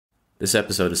This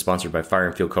episode is sponsored by Fire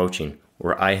and Fuel Coaching,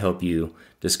 where I help you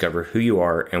discover who you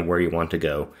are and where you want to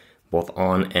go, both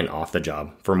on and off the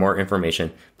job. For more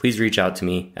information, please reach out to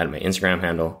me at my Instagram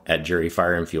handle at Jerry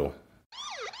Fire and Fuel.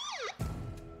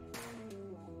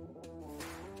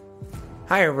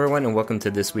 Hi everyone, and welcome to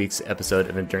this week's episode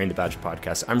of During the Badge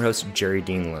podcast. I'm your host, Jerry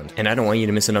Lund, and I don't want you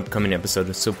to miss an upcoming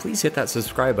episode, so please hit that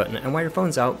subscribe button, and while your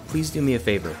phone's out, please do me a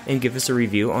favor and give us a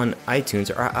review on iTunes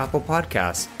or Apple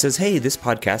Podcasts. It says, hey, this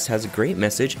podcast has a great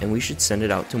message, and we should send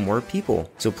it out to more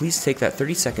people. So please take that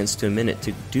 30 seconds to a minute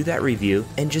to do that review,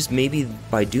 and just maybe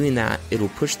by doing that, it'll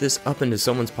push this up into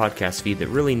someone's podcast feed that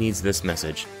really needs this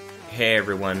message. Hey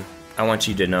everyone, I want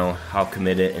you to know how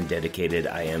committed and dedicated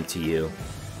I am to you.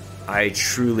 I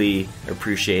truly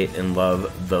appreciate and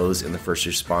love those in the first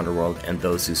responder world and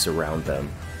those who surround them.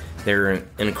 They're an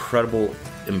incredible,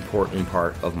 important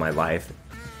part of my life,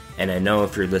 and I know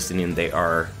if you're listening, they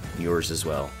are yours as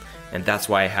well. And that's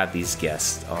why I have these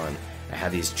guests on. I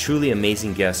have these truly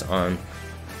amazing guests on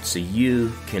so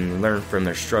you can learn from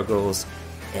their struggles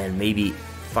and maybe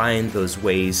find those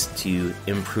ways to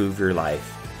improve your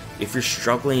life. If you're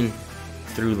struggling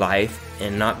through life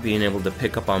and not being able to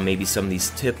pick up on maybe some of these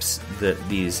tips that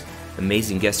these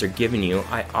amazing guests are giving you,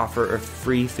 I offer a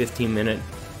free 15-minute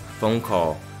phone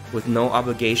call with no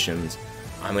obligations.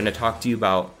 I'm going to talk to you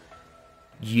about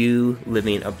you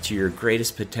living up to your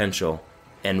greatest potential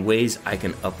and ways I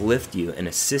can uplift you and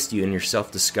assist you in your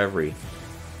self-discovery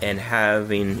and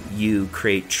having you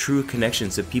create true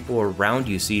connections to people around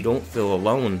you so you don't feel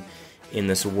alone in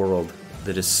this world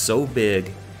that is so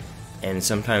big. And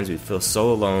sometimes we feel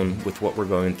so alone with what we're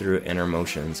going through and our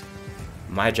emotions.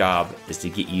 My job is to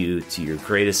get you to your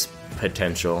greatest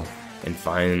potential and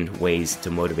find ways to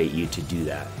motivate you to do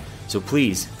that. So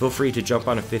please feel free to jump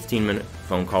on a 15-minute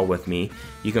phone call with me.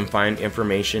 You can find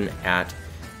information at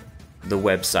the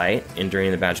website,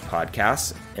 Enduring the Badge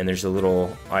Podcast, and there's a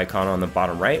little icon on the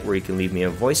bottom right where you can leave me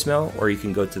a voicemail, or you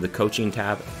can go to the coaching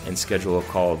tab and schedule a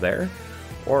call there.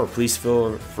 Or please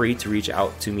feel free to reach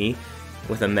out to me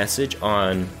with a message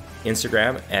on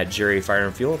Instagram at Jerry Fire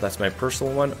and Fuel, that's my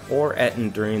personal one, or at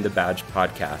Enduring the Badge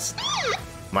Podcast.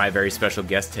 My very special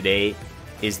guest today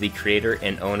is the creator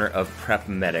and owner of Prep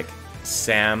Medic.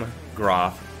 Sam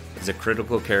Groff is a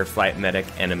critical care flight medic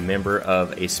and a member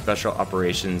of a special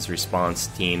operations response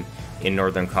team in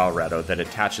northern Colorado that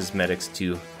attaches medics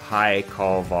to high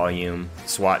call volume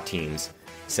SWAT teams.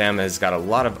 Sam has got a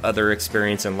lot of other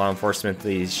experience in law enforcement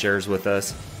that he shares with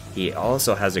us. He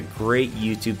also has a great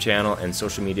YouTube channel and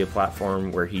social media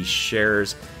platform where he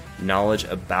shares knowledge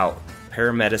about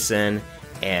paramedicine,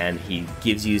 and he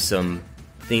gives you some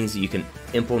things that you can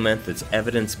implement that's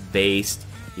evidence-based.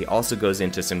 He also goes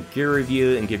into some gear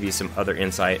review and give you some other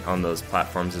insight on those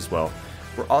platforms as well.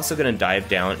 We're also going to dive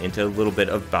down into a little bit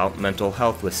about mental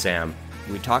health with Sam.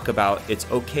 We talk about it's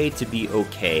okay to be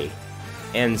okay,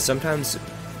 and sometimes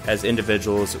as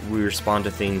individuals, we respond to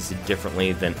things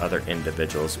differently than other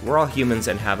individuals. We're all humans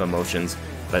and have emotions,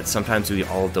 but sometimes we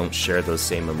all don't share those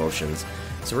same emotions.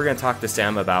 So we're going to talk to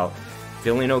Sam about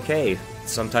feeling okay.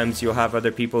 Sometimes you'll have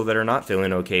other people that are not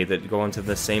feeling okay that go into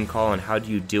the same call, and how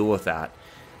do you deal with that?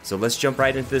 So let's jump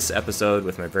right into this episode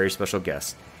with my very special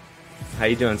guest. How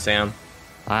you doing, Sam?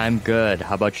 I'm good.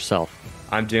 How about yourself?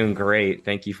 I'm doing great.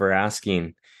 Thank you for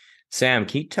asking. Sam,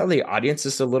 can you tell the audience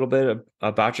just a little bit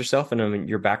about yourself and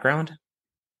your background?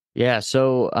 Yeah,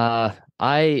 so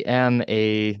I am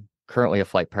currently a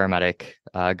flight paramedic.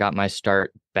 Got my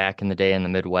start back in the day in the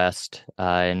Midwest,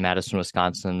 in Madison,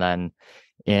 Wisconsin, then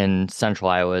in Central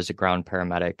Iowa as a ground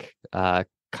paramedic.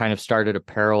 Kind of started a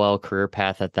parallel career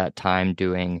path at that time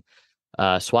doing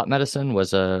SWAT medicine,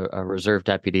 was a reserve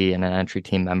deputy and an entry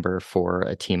team member for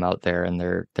a team out there and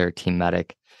their team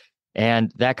medic.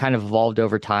 And that kind of evolved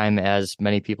over time, as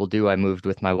many people do. I moved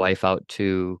with my wife out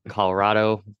to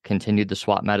Colorado, continued the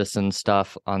SWAT medicine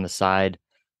stuff on the side.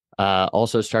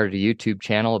 Also started a YouTube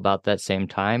channel about that same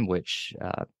time, which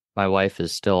my wife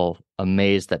is still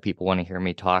amazed that people want to hear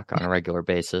me talk on a regular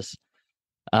basis.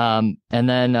 And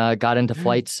then got into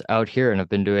flights out here and have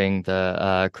been doing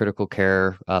the critical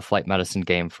care flight medicine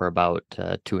game for about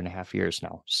 2.5 years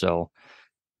now. So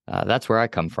that's where I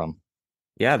come from.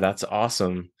 Yeah, that's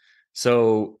awesome.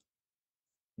 So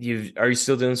are you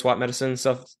still doing SWAT medicine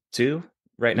stuff too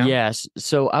right now? Yes.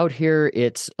 So out here,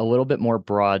 it's a little bit more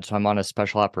broad. So I'm on a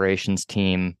special operations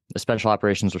team, a special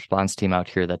operations response team out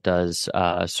here that does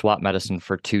SWAT medicine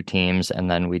for 2 teams.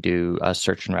 And then we do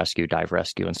search and rescue, dive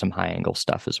rescue, and some high angle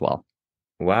stuff as well.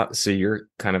 Wow. So you're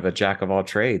kind of a jack of all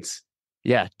trades.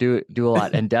 Yeah, do a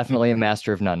lot, and definitely a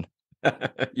master of none.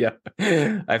 Yeah,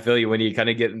 I feel you. When you kind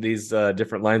of get in these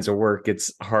different lines of work,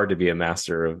 it's hard to be a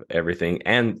master of everything,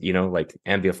 and like,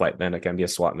 and be a flight medic, and be a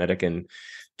SWAT medic, and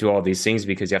do all these things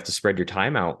because you have to spread your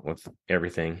time out with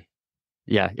everything.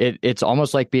 Yeah, it's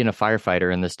almost like being a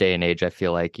firefighter in this day and age. I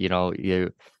feel like,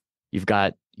 you've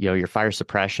got, your fire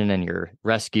suppression and your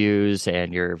rescues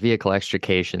and your vehicle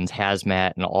extrications,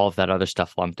 hazmat, and all of that other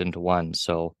stuff lumped into one.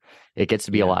 So it gets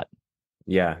to be a Yeah, lot.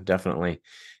 yeah, definitely.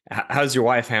 How does your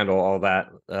wife handle all that?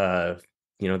 That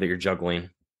you're juggling.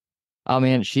 Oh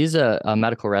man, she's a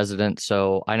medical resident,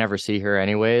 so I never see her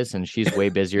anyways, and she's way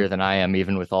busier than I am,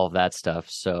 even with all of that stuff.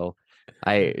 So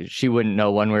she wouldn't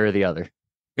know one way or the other.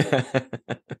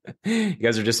 You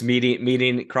guys are just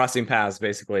meeting, crossing paths,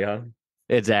 basically, huh?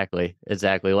 Exactly,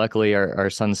 exactly. Luckily, our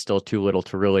son's still too little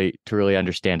to really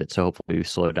understand it, so hopefully we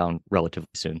slow down relatively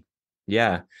soon.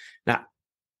 Yeah. Now,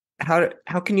 how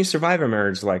can you survive a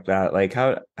marriage like that? Like,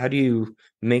 how do you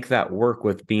make that work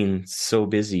with being so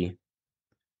busy?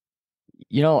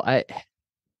 You know,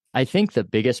 I think the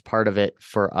biggest part of it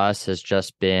for us has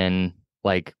just been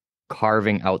like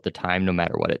carving out the time no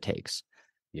matter what it takes.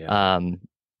 Yeah. Um,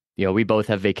 we both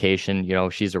have vacation.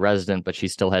 She's a resident, but she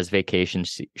still has vacation.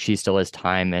 She still has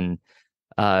time, and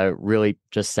really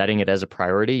just setting it as a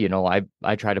priority.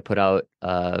 I try to put out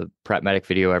a prep medic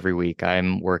video every week.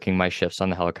 I'm working my shifts on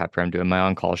the helicopter. I'm doing my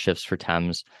on-call shifts for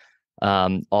Thames,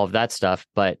 all of that stuff.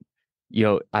 But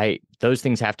I those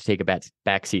things have to take a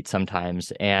back seat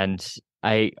sometimes, and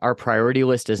our priority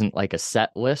list isn't like a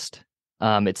set list.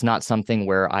 It's not something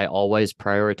where I always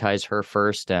prioritize her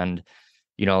first and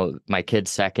my kid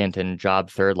second and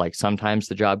job third. Like sometimes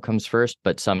the job comes first,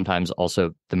 but sometimes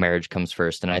also the marriage comes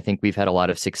first. And I think we've had a lot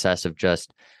of success of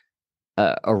just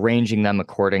arranging them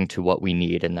according to what we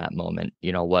need in that moment,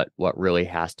 what really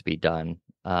has to be done.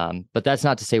 But that's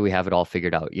not to say we have it all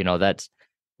figured out. That's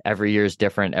every year is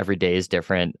different, every day is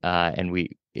different. And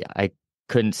I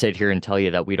couldn't sit here and tell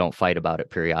you that we don't fight about it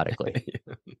periodically.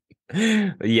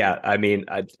 Yeah, I mean,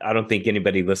 I don't think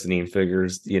anybody listening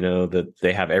figures, that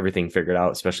they have everything figured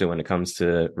out, especially when it comes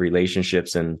to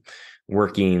relationships and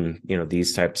working,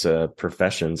 these types of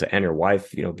professions, and your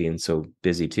wife, being so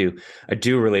busy too. I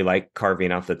do really like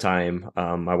carving out the time.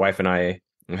 My wife and I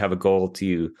have a goal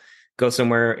to go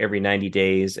somewhere every 90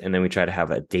 days, and then we try to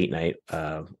have a date night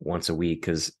once a week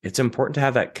because it's important to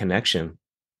have that connection.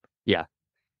 Yeah.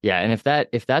 Yeah. And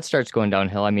if that starts going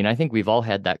downhill, I mean, I think we've all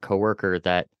had that coworker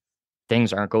that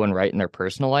things aren't going right in their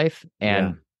personal life Yeah.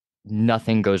 and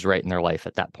nothing goes right in their life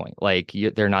at that point. Like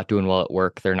they're not doing well at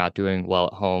work. They're not doing well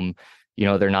at home.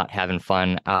 They're not having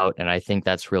fun out. And I think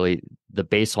that's really the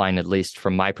baseline, at least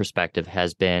from my perspective,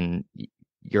 has been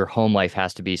your home life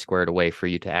has to be squared away for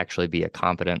you to actually be a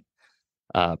competent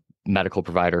medical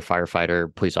provider,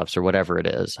 firefighter, police officer, whatever it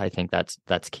is. I think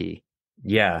that's key.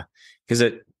 Yeah. Because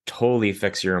it totally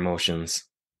affects your emotions.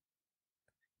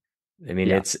 I mean,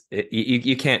 Yeah.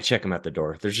 you can't check them at the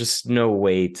door. There's just no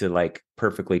way to like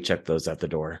perfectly check those at the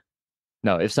door.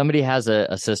 No, if somebody has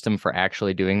a system for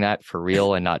actually doing that for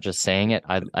real and not just saying it,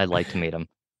 I'd like to meet them.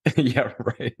 Yeah,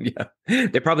 right. Yeah.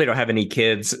 They probably don't have any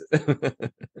kids.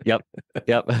 Yep.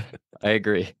 Yep. I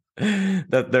agree.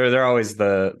 That they're always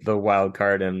the wild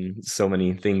card in so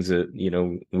many things that,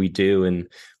 we do and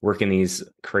working these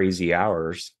crazy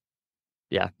hours.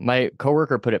 Yeah. My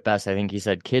coworker put it best. I think he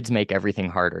said kids make everything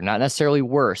harder, not necessarily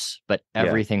worse, but Yeah.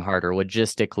 everything harder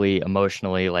logistically,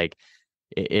 emotionally. Like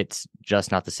it's just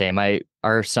not the same.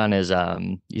 Our son is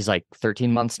he's like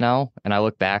 13 months now, and I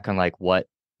look back on like what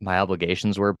my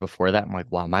obligations were before that. I'm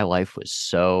like, wow, my life was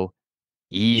so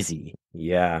easy,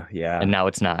 Yeah. Yeah. and now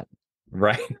it's not.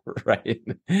 Right, right.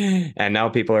 And now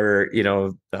people are,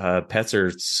 pets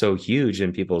are so huge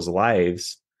in people's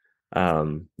lives.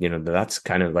 That's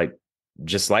kind of like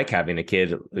just like having a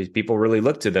kid. People really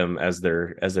look to them as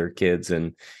their kids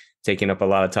and taking up a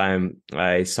lot of time.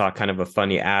 I saw kind of a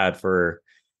funny ad for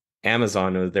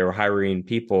Amazon. They were hiring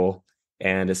people,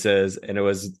 and it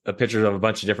was a picture of a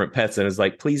bunch of different pets, and it's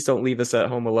like, please don't leave us at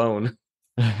home alone.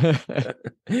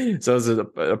 So it's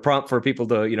a prompt for people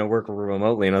to, work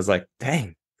remotely. And I was like,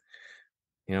 dang,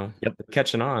 Yep.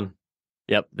 catching on.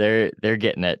 Yep, they're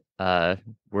getting it.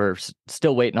 We're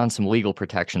still waiting on some legal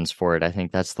protections for it. I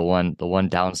think that's the one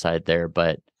downside there.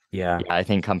 But Yeah, yeah, I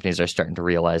think companies are starting to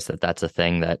realize that that's a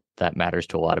thing that matters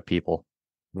to a lot of people.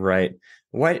 right.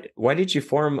 Why did you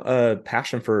form a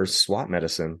passion for SWAT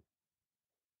medicine?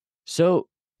 So,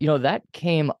 that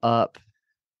came up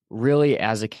really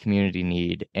as a community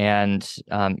need. And,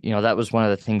 that was one of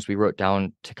the things we wrote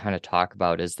down to kind of talk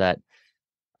about is that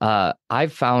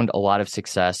I've found a lot of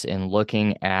success in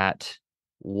looking at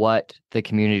what the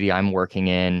community I'm working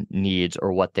in needs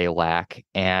or what they lack,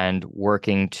 and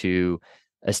working to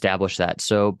establish that.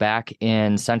 So back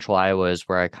in central Iowa is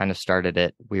where I kind of started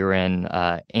it. We were in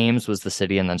Ames was the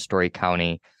city, and then Story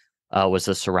County was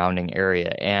the surrounding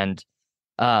area. And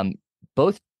um,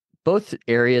 both both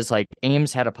areas, like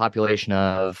Ames had a population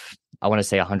of, I want to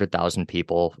say 100,000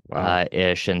 people Wow.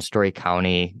 ish, and Story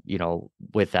County,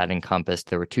 with that encompassed,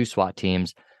 there were two SWAT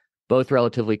teams, both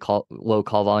relatively low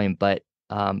call volume, but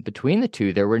between the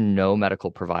two, there were no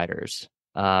medical providers.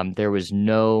 There was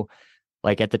no,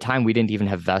 like at the time, we didn't even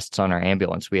have vests on our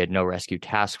ambulance. We had no rescue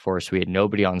task force. We had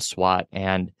nobody on SWAT.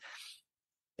 And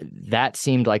that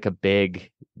seemed like a big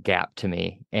gap to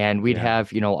me. And we'd Yeah.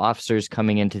 have, officers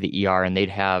coming into the ER, and they'd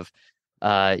have,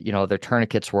 their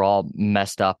tourniquets were all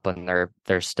messed up on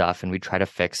their stuff, and we'd try to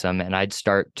fix them. And I'd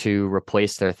start to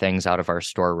replace their things out of our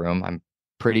storeroom. I'm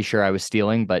pretty sure I was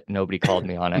stealing, but nobody called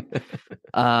me on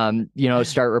it.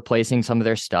 Start replacing some of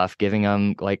their stuff, giving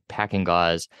them like packing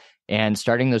gauze, and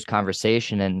starting those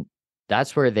conversation. And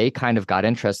that's where they kind of got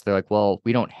interested. They're like, well,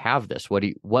 we don't have this.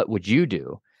 What would you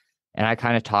do? And I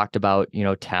kind of talked about,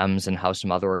 TEMS and how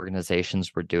some other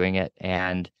organizations were doing it.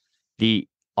 And the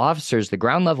the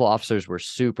ground level officers were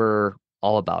super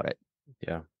all about it.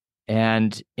 Yeah.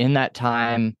 And in that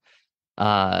time,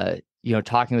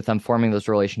 talking with them, forming those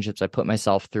relationships, I put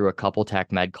myself through a couple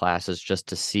tech med classes just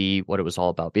to see what it was all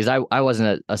about, because I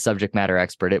wasn't a subject matter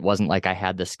expert. It wasn't like I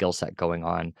had the skill set going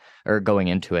on or going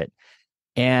into it.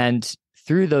 And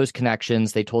through those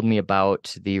connections, they told me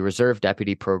about the Reserve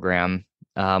Deputy Program,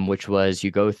 which was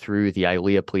you go through the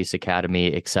ILEA Police Academy,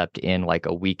 except in like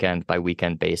a weekend by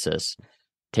weekend basis.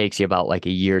 Takes you about like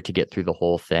a year to get through the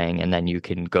whole thing, and then you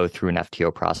can go through an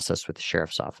FTO process with the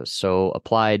sheriff's office. So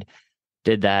applied,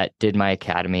 did that, did my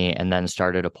academy, and then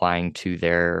started applying to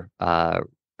their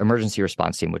emergency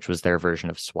response team, which was their version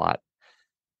of SWAT.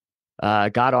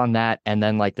 Got on that, and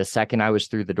then like the second I was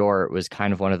through the door, it was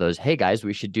kind of one of those, hey guys,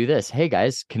 we should do this. Hey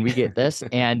guys, can we get this?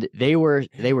 And they were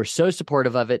so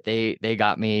supportive of it. They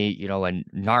got me, a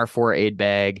NAR4 aid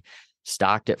bag,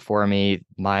 stocked it for me.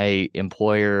 My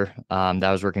employer, that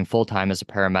I was working full time as a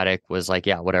paramedic, was like,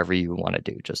 yeah, whatever you want to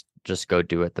do, just go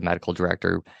do it. The medical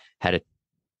director had a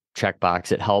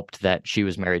checkbox. It helped that she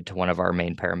was married to one of our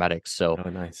main paramedics, so Oh,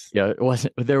 nice.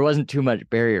 there wasn't too much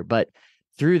barrier. But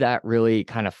through that, really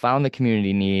kind of found the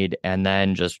community need, and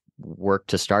then just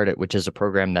worked to start it, which is a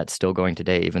program that's still going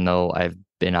today, even though I've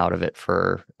been out of it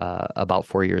for about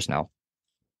 4 years now.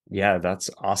 Yeah, that's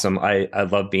awesome. I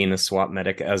love being a SWAT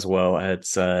medic as well.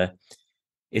 It's a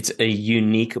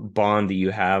unique bond that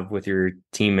you have with your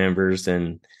team members,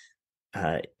 and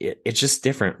it's just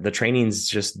different. The training's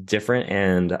just different,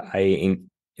 and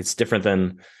it's different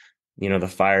than the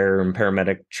fire and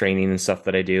paramedic training and stuff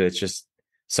that I do. It's just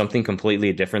something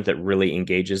completely different that really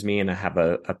engages me, and I have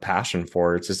a passion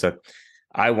for it. It's just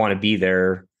I want to be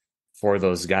there for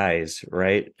those guys,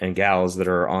 right, and gals that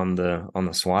are on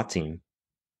the SWAT team.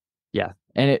 Yeah.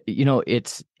 And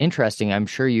it's interesting. I'm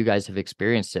sure you guys have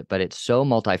experienced it, but it's so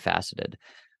multifaceted,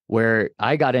 where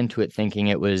I got into it thinking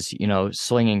it was,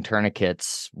 slinging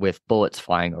tourniquets with bullets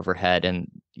flying overhead. And,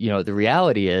 the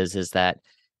reality is that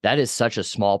is such a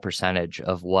small percentage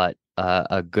of what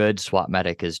a good SWAT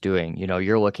medic is doing.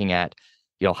 You're looking at,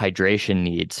 hydration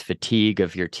needs, fatigue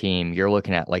of your team. You're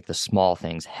looking at like the small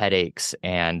things, headaches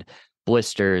and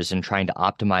blisters, and trying to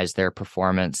optimize their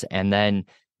performance. And then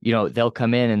they'll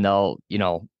come in and they'll,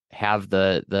 have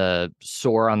the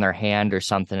sore on their hand or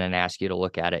something and ask you to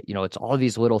look at it. It's all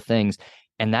these little things.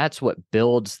 And that's what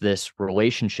builds this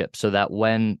relationship, so that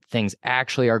when things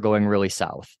actually are going really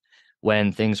south,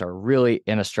 when things are really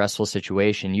in a stressful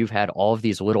situation, you've had all of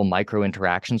these little micro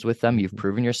interactions with them. You've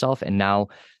proven yourself. And now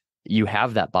you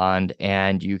have that bond,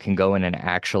 and you can go in and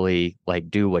actually like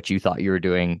do what you thought you were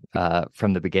doing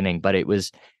from the beginning. But it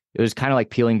was kind of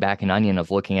like peeling back an onion of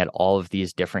looking at all of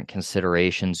these different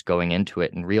considerations going into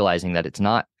it, and realizing that it's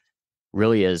not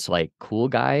really as like cool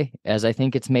guy as I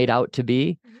think it's made out to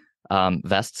be.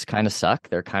 Vests kind of suck.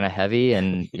 They're kind of heavy,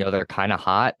 and they're kind of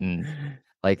hot, and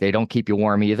like they don't keep you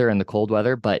warm either in the cold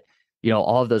weather. But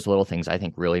all of those little things I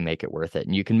think really make it worth it.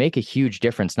 And you can make a huge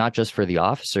difference, not just for the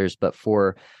officers, but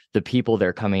for the people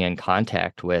they're coming in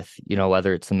contact with,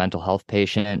 whether it's the mental health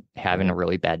patient having a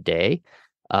really bad day,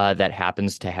 that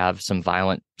happens to have some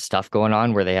violent stuff going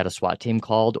on where they had a SWAT team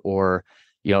called, or,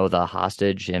 the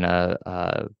hostage in a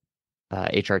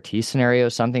HRT scenario,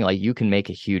 something like. You can make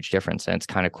a huge difference, and it's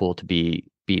kind of cool to be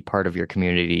part of your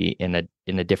community in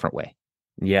a different way.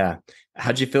 Yeah.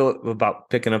 How'd you feel about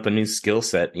picking up a new skill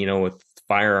set, with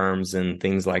firearms and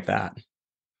things like that?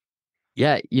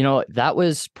 Yeah, that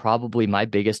was probably my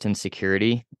biggest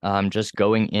insecurity, just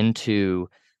going into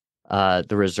the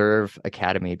Reserve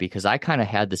Academy, because I kind of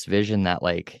had this vision that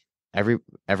like every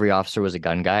every officer was a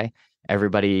gun guy.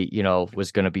 Everybody,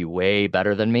 was going to be way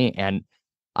better than me, and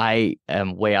I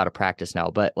am way out of practice now.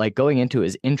 But like going into it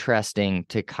is interesting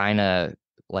to kind of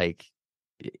like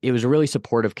it was a really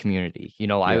supportive community. I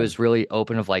Yeah. was really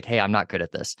open of like, hey, I'm not good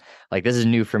at this. Like this is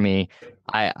new for me.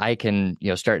 I can,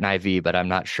 start an IV, but I'm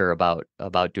not sure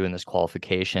about doing this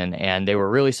qualification. And they were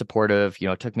really supportive,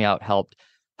 took me out, helped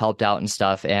out and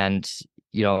stuff. And,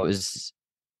 it was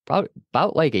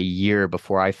about like a year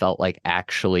before I felt like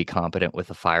actually competent with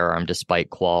a firearm, despite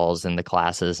quals and the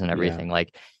classes and Yeah. everything.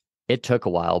 Like it took a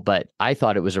while, but I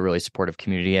thought it was a really supportive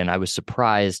community. And I was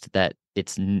surprised that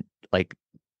like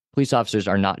police officers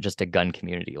are not just a gun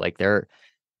community. Like there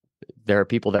are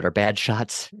people that are bad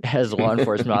shots as law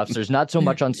enforcement officers, not so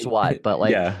much on SWAT, but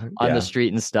like Yeah. on the Yeah.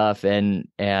 street and stuff. And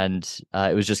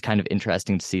it was just kind of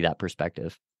interesting to see that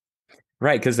perspective.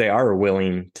 Right, because they are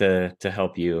willing to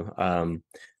help you.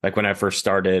 Like when I first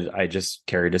started, I just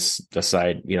carried a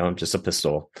side, just a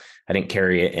pistol. I didn't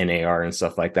carry an AR and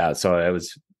stuff like that. So I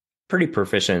was pretty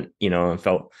proficient, and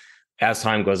felt as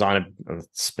time goes on,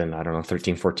 it's been, I don't know,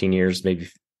 13, 14 years, maybe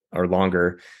or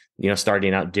longer,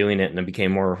 starting out doing it, and I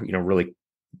became more, really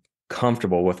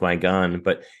comfortable with my gun.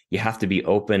 But you have to be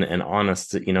open and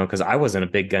honest, because I wasn't a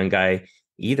big gun guy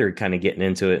either, kind of getting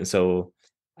into it. And so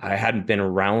I hadn't been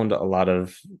around a lot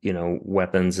of,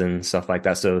 weapons and stuff like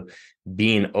that. So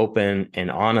being open and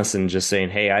honest and just saying,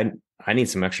 hey, I need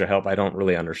some extra help. I don't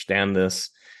really understand this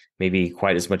maybe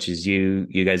quite as much as you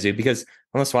guys do. Because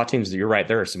on the SWAT teams, you're right,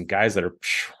 there are some guys that are,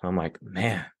 I'm like,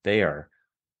 man, they are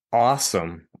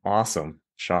awesome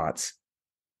shots.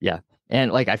 Yeah.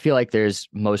 And like I feel like there's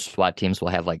most SWAT teams will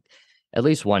have like at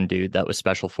least one dude that was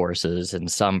special forces in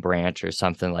some branch or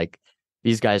something. Like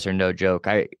these guys are no joke.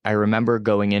 I remember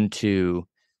going into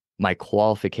my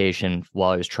qualification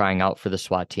while I was trying out for the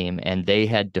SWAT team, and they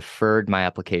had deferred my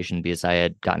application because I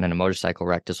had gotten in a motorcycle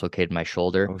wreck, dislocated my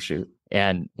shoulder. Oh shoot.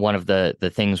 And one of the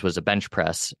things was a bench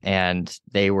press, and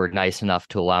they were nice enough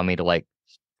to allow me to like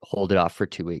hold it off for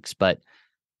 2 weeks. But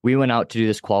we went out to do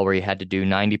this qual where you had to do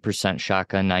 90%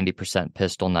 shotgun, 90%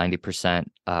 pistol, 90%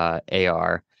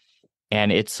 AR.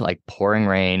 And it's like pouring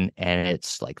rain and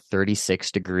it's like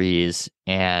 36 degrees.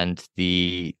 And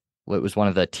it was one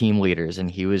of the team leaders,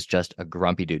 and he was just a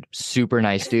grumpy dude, super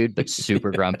nice dude, but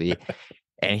super grumpy.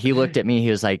 And he looked at me, he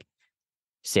was like,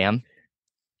 Sam,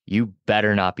 you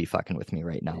better not be fucking with me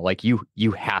right now. Like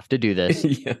you have to do this.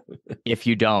 Yeah. If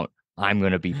you don't, I'm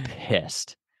going to be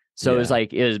pissed. So Yeah.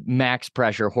 it was max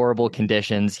pressure, horrible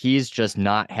conditions. He's just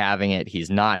not having it. He's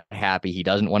not happy. He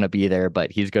doesn't want to be there,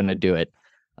 but he's going to do it.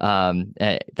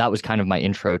 That was kind of my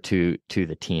intro to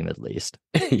the team, at least.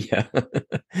 Yeah.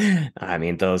 I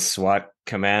mean, those SWAT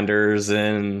commanders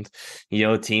and,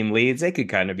 team leads, they could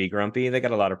kind of be grumpy. They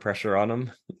got a lot of pressure on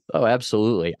them. Oh,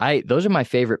 absolutely. Those are my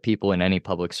favorite people in any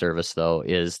public service, though,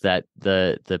 is that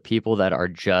the people that are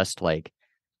just like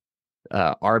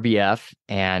RBF,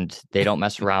 and they don't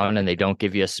mess around and they don't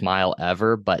give you a smile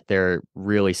ever, but they're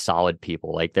really solid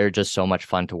people. Like they're just so much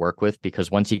fun to work with, because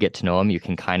once you get to know them, you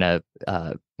can kind of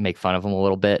make fun of them a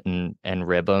little bit and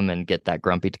rib them and get that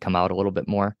grumpy to come out a little bit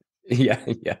more. Yeah.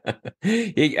 Yeah.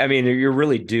 I mean, you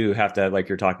really do have to, like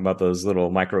you're talking about, those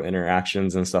little micro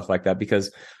interactions and stuff like that,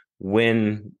 because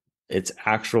when it's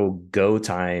actual go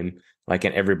time, like,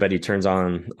 and everybody turns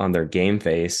on their game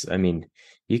face, I mean,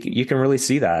 you can really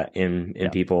see that in Yeah.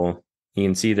 people. You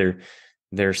can see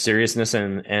their seriousness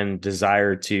and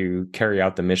desire to carry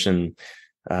out the mission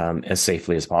as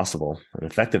safely as possible and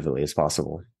effectively as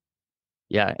possible.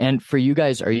 Yeah. And for you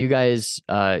guys, are you guys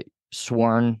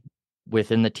sworn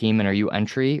within the team, and are you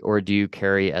entry, or do you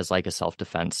carry as like a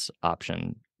self-defense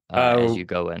option as you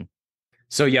go in?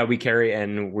 So yeah, we carry,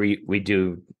 and we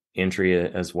do entry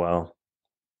as well.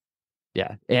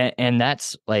 Yeah. And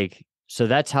that's like, so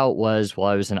that's how it was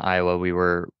while I was in Iowa. We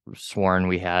were sworn.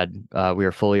 We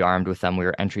were fully armed with them. We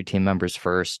were entry team members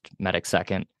first, medic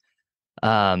second.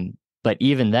 But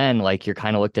even then, like, you're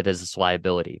kind of looked at as a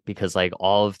liability, because like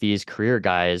all of these career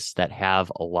guys that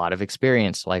have a lot of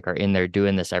experience, like, are in there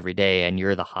doing this every day, and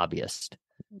you're the hobbyist,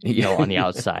 on the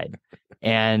outside.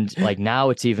 And like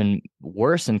now it's even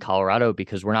worse in Colorado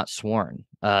because we're not sworn.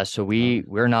 So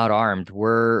we're not armed.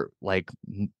 We're like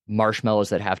marshmallows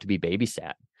that have to be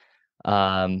babysat.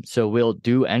 So we'll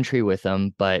do entry with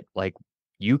them, but like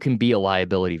you can be a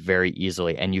liability very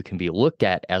easily, and you can be looked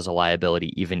at as a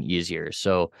liability even easier.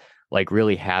 So like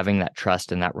really having that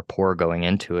trust and that rapport going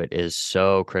into it is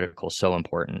so critical, so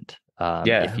important. If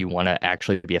Yeah, you want to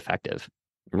actually be effective.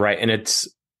 right. And it's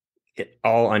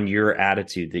all on your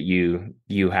attitude that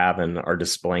you have and are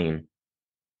displaying.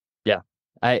 Yeah.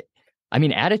 I I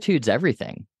mean, attitude's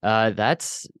everything.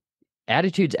 That's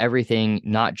attitude's everything,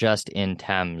 not just in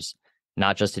Thames,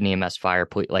 not just in EMS fire.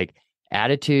 Like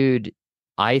attitude,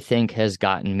 I think has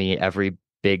gotten me every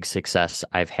big success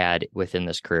I've had within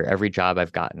this career. Every job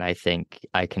I've gotten, I think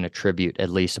I can attribute at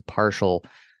least a partial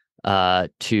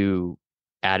to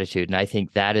attitude. And I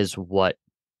think that is what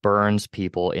burns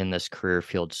people in this career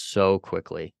field so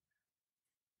quickly.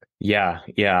 Yeah,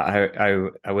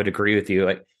 I would agree with you.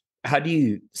 Like, how do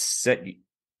you set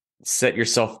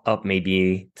yourself up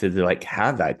maybe to like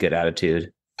have that good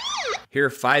attitude? Here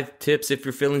are 5 tips if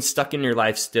you're feeling stuck in your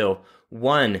life still.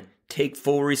 1, take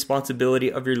full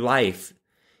responsibility of your life.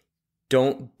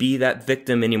 Don't be that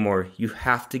victim anymore. You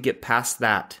have to get past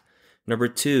that. Number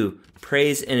 2,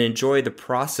 praise and enjoy the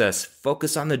process.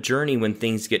 Focus on the journey when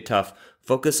things get tough.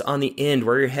 Focus on the end,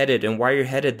 where you're headed and why you're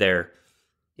headed there.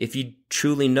 If you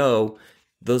truly know,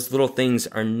 those little things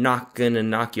are not going to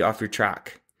knock you off your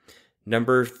track.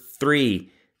 Number 3,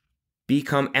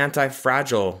 become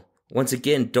anti-fragile. Once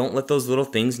again, don't let those little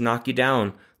things knock you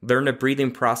down. Learn a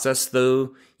breathing process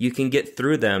so you can get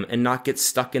through them and not get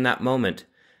stuck in that moment.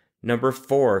 Number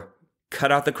 4,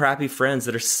 cut out the crappy friends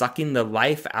that are sucking the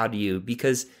life out of you,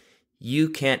 because you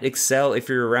can't excel if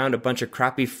you're around a bunch of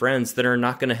crappy friends that are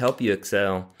not going to help you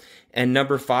excel. And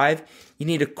number 5, you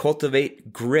need to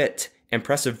cultivate grit and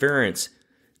perseverance.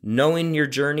 Knowing your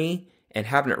journey and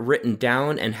having it written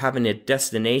down and having a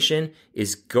destination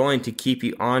is going to keep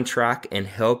you on track and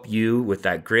help you with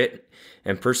that grit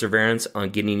and perseverance on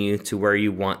getting you to where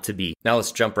you want to be. Now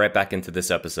let's jump right back into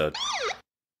this episode.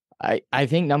 I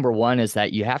think number one is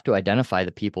that you have to identify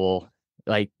the people.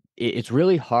 Like it's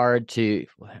really hard to,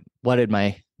 what did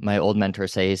my old mentor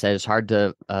say? He said it's hard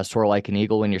to soar like an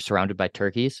eagle when you're surrounded by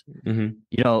turkeys. Mm-hmm.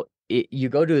 You know, you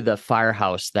go to the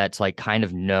firehouse that's like kind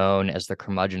of known as the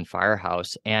curmudgeon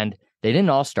firehouse, and they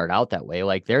didn't all start out that way.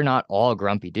 Like they're not all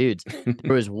grumpy dudes.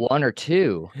 There was 1 or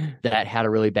 2 that had a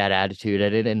really bad attitude,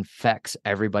 and it infects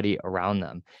everybody around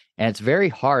them. And it's very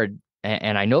hard.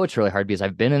 And I know it's really hard because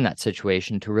I've been in that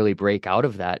situation to really break out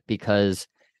of that, because,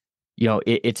 you know,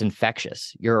 it's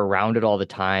infectious. You're around it all the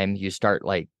time. You start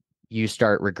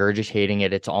regurgitating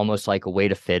it. It's almost like a way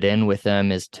to fit in with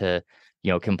them is to,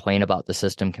 you know, complain about the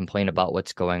system, complain about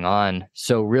what's going on.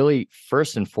 So really,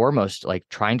 first and foremost, like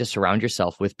trying to surround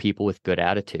yourself with people with good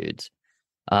attitudes.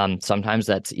 Sometimes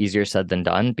that's easier said than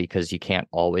done, because you can't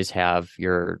always have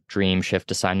your dream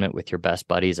shift assignment with your best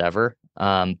buddies ever.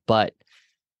 But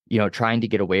you know, trying to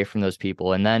get away from those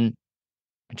people, and then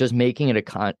just making it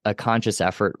a conscious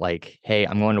effort. Like, hey,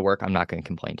 I'm going to work. I'm not going to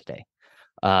complain today.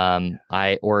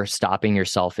 Or stopping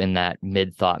yourself in that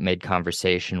mid thought, mid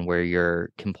conversation where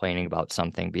you're complaining about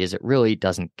something, because it really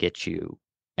doesn't get you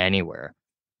anywhere.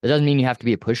 That doesn't mean you have to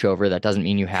be a pushover. That doesn't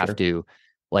mean you have to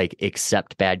like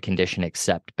accept bad condition,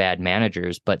 accept bad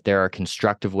managers, but there are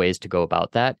constructive ways to go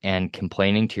about that. And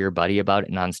complaining to your buddy about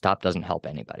it nonstop doesn't help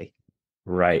anybody.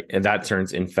 Right. And that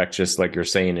turns infectious, like you're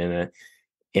saying,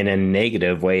 in a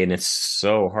negative way. And it's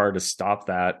so hard to stop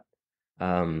that.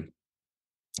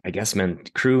 I guess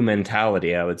crew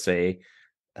mentality, I would say,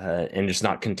 and just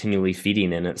not continually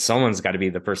feeding in it. Someone's got to be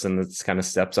the person that's kind of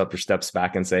steps up or steps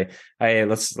back and say, hey,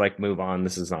 let's like move on.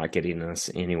 This is not getting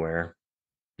us anywhere.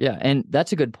 Yeah, and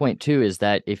that's a good point too, is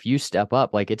that if you step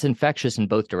up, like it's infectious in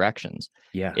both directions.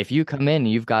 Yeah. If you come in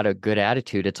and you've got a good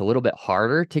attitude, it's a little bit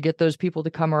harder to get those people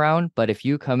to come around. But if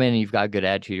you come in and you've got a good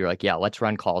attitude, you're like, yeah, let's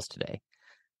run calls today.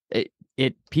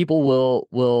 People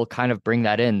will kind of bring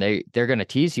that in. They're going to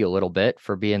tease you a little bit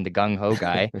for being the gung ho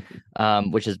guy,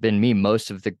 which has been me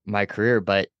most of my career.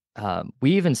 But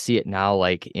we even see it now,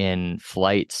 like in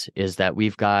flights, is that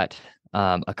we've got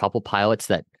a couple pilots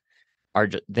that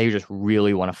they just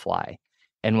really want to fly.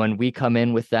 And when we come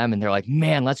in with them and they're like,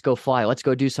 man, let's go fly, let's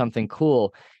go do something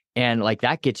cool. And like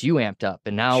that gets you amped up.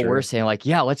 And now we're saying like,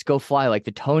 yeah, let's go fly. Like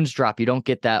the tones drop. You don't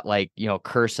get that like, you know,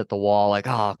 curse at the wall. Like,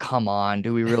 oh, come on.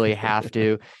 Do we really have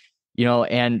to, you know,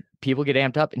 and people get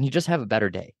amped up and you just have a better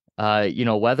day. You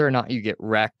know, whether or not you get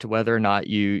wrecked, whether or not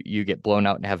you get blown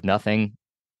out and have nothing,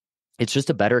 it's just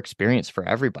a better experience for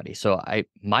everybody. So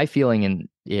my feeling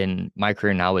in my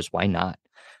career now is why not?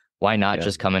 Why not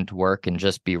just come into work and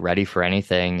just be ready for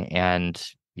anything and,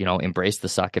 you know, embrace the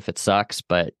suck if it sucks.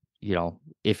 But, you know,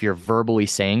 if you're verbally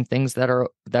saying things that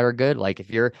are good, like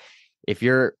if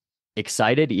you're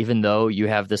excited, even though you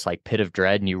have this like pit of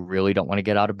dread and you really don't want to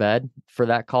get out of bed for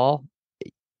that call,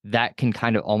 that can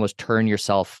kind of almost turn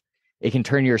yourself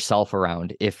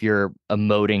around if you're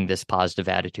emoting this positive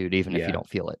attitude, even if you don't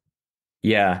feel it.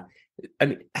 Yeah. I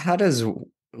mean, how does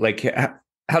like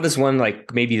how does one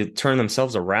like maybe turn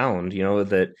themselves around,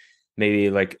 that maybe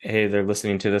like, hey, they're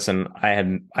listening to this and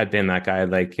I've been that guy,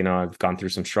 like, I've gone through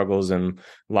some struggles in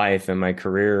life and my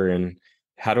career, and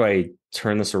how do I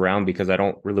turn this around because I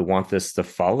don't really want this to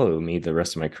follow me the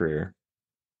rest of my career?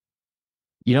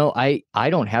 I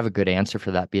don't have a good answer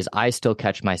for that because I still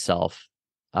catch myself,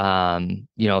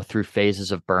 through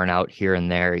phases of burnout here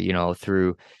and there,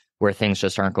 through where things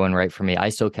just aren't going right for me. I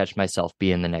still catch myself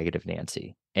being the negative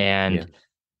Nancy. Yeah. And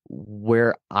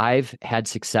where I've had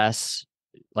success,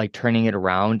 like turning it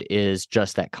around, is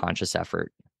just that conscious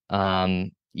effort.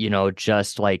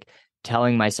 Just like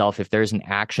telling myself if there's an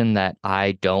action that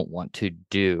I don't want to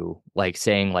do, like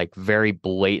saying like very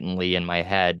blatantly in my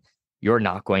head, you're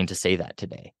not going to say that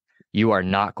today. You are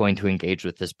not going to engage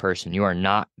with this person. You are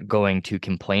not going to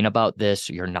complain about this.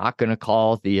 You're not going to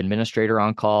call the administrator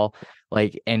on call.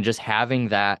 Like, and just having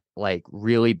that like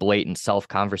really blatant self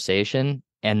conversation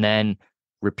and then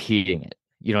repeating it,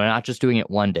 not just doing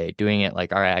it one day, doing it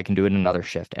like, all right, I can do it another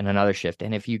shift and another shift.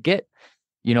 And if you get,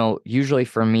 usually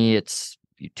for me, it's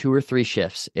 2 or 3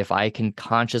 shifts. If I can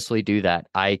consciously do that,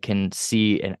 I can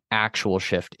see an actual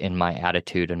shift in my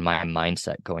attitude and my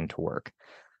mindset going to work.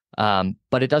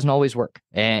 But it doesn't always work.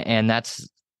 And that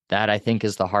I think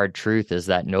is the hard truth, is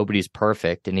that nobody's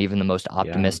perfect. And even the most Yeah.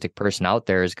 optimistic person out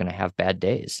there is going to have bad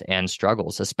days and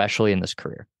struggles, especially in this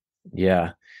career.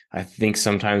 Yeah. I think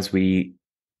sometimes we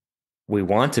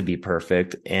want to be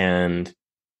perfect, and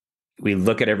we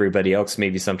look at everybody else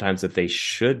maybe sometimes that they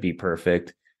should be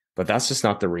perfect, but that's just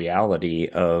not the reality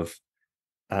of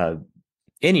uh,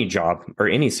 any job or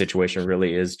any situation.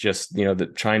 Really is just,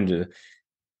 trying to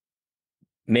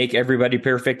make everybody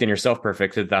perfect and yourself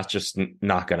perfect. That's just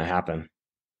not going to happen.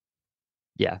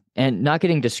 Yeah. And not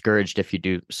getting discouraged if you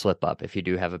do slip up, if you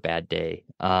do have a bad day.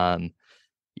 And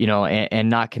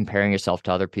not comparing yourself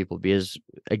to other people, because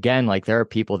again, like there are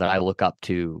people that I look up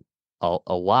to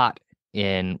a lot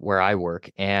in where I work.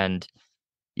 And,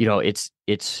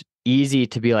 it's easy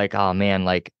to be like, oh man,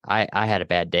 like I had a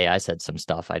bad day. I said some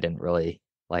stuff I didn't really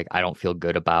like, I don't feel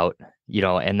good about,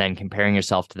 and then comparing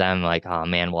yourself to them like, oh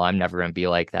man, well, I'm never going to be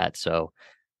like that. So,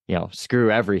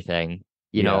 screw everything.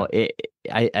 Yeah.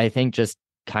 I think just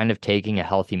kind of taking a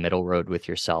healthy middle road with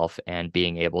yourself and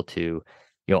being able to,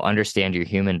 understand you're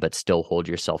human, but still hold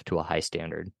yourself to a high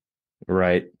standard.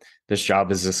 Right. This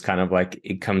job is just kind of like,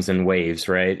 it comes in waves,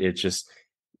 right? It's just,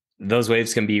 those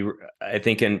waves can be, I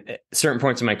think in certain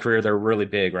points in my career, they're really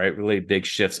big, right? Really big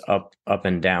shifts up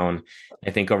and down.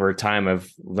 I think over time I've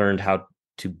learned how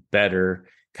to better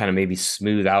kind of maybe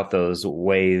smooth out those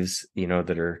waves,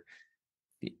 that are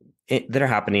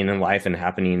happening in life and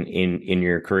happening in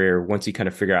your career. Once you kind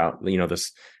of figure out,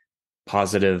 this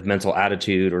positive mental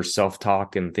attitude or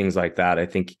self-talk and things like that, I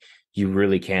think you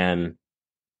really can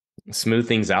smooth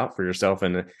things out for yourself.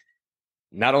 And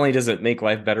not only does it make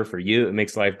life better for you, it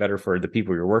makes life better for the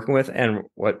people you're working with, and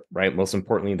most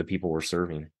importantly, the people we're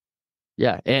serving.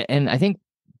 Yeah. And I think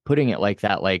putting it like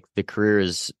that, like the career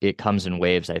it comes in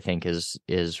waves, I think is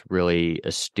really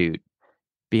astute,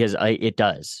 because it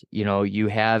does, you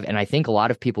have, and I think a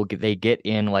lot of people they get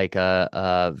in like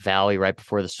a valley right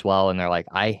before the swell, and they're like,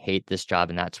 I hate this job.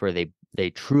 And that's where they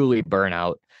truly burn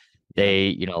out. Yeah.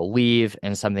 They, leave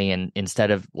and something, and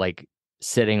instead of like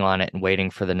sitting on it and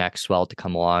waiting for the next swell to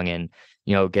come along and,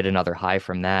 get another high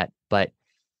from that. But,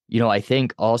 I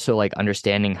think also like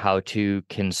understanding how to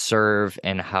conserve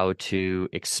and how to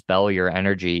expel your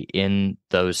energy in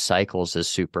those cycles is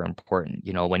super important.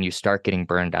 When you start getting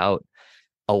burned out,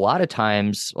 a lot of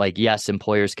times, like, yes,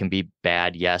 employers can be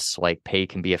bad. Yes, like pay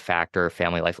can be a factor,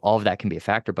 family life, all of that can be a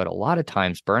factor. But a lot of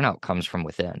times burnout comes from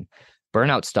within.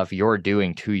 Burnout stuff you're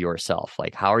doing to yourself.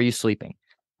 Like, how are you sleeping?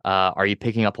 Are you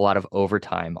picking up a lot of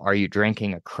overtime? Are you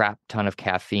drinking a crap ton of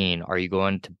caffeine? Are you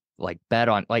going to like bet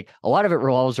on, like, a lot of it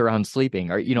revolves around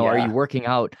sleeping? Are you Yeah. working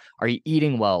out? Are you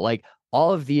eating well? Like,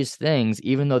 all of these things,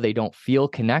 even though they don't feel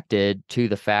connected to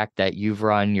the fact that you've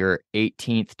run your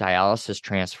 18th dialysis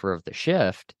transfer of the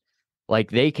shift,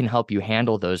 like they can help you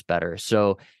handle those better.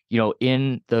 So,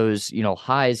 in those,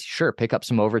 highs, sure, pick up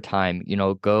some overtime,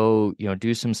 go,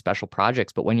 do some special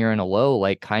projects. But when you're in a low,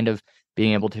 like kind of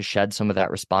being able to shed some of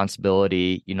that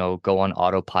responsibility, go on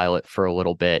autopilot for a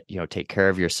little bit, take care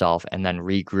of yourself and then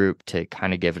regroup to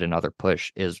kind of give it another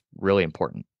push is really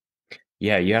important.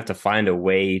 Yeah. You have to find a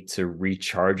way to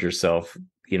recharge yourself,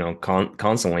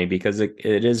 constantly, because it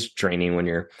is draining when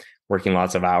you're working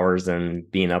lots of hours and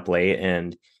being up late,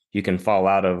 and you can fall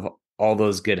out of all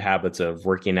those good habits of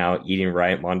working out, eating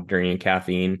right, monitoring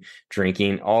caffeine,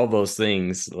 drinking, all those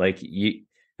things,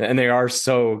 and they are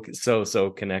so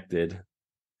connected.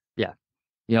 Yeah.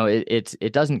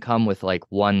 It doesn't come with like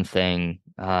one thing.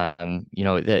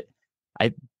 That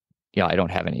I, I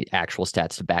don't have any actual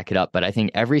stats to back it up, but I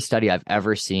think every study I've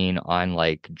ever seen on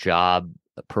like job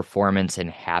performance and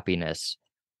happiness,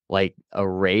 like a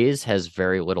raise has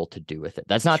very little to do with it.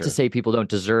 That's not to Sure. say people don't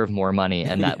deserve more money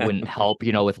and that Yeah. wouldn't help,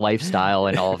 with lifestyle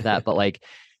and all of that. But like,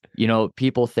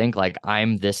 people think like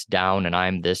I'm this down and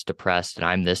I'm this depressed and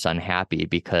I'm this unhappy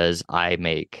because I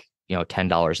make,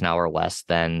 $10 an hour less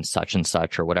than such and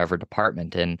such or whatever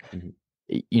department. And Mhm.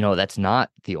 that's not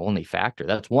the only factor.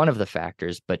 That's one of the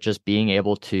factors, but just being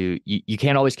able to, you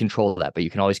can't always control that, but you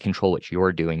can always control what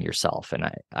you're doing yourself. And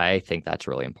I think that's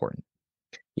really important.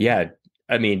 Yeah.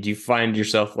 I mean, do you find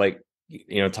yourself like,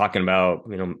 talking about,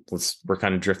 we're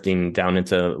kind of drifting down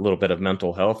into a little bit of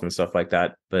mental health and stuff like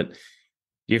that. But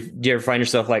do you ever find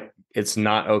yourself like it's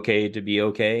not okay to be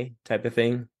okay type of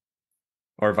thing,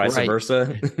 or vice Right.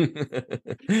 versa?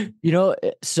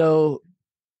 So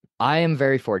I am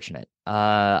very fortunate.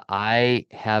 I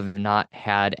have not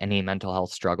had any mental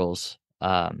health struggles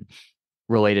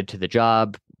related to the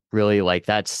job. Really, like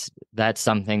that's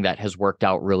something that has worked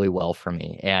out really well for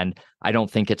me. And I don't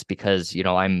think it's because,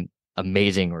 I'm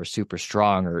amazing or super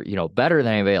strong or, better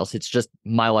than anybody else. It's just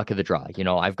my luck of the draw.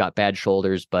 I've got bad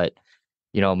shoulders, but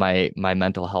my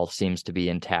mental health seems to be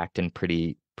intact and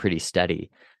pretty steady.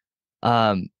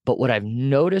 But what I've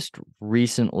noticed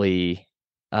recently,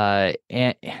 and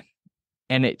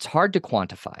it's hard to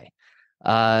quantify,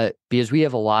 because we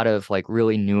have a lot of like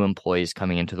really new employees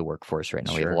coming into the workforce right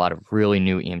now. We have a Sure. lot of really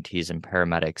new EMTs and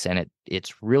paramedics, and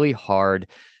it's really hard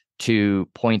to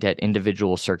point at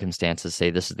individual circumstances, say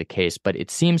this is the case. But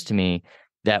it seems to me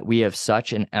that we have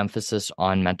such an emphasis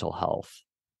on mental health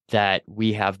that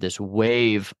we have this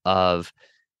wave of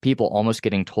people almost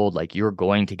getting told like you're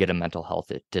going to get a mental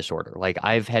health disorder. Like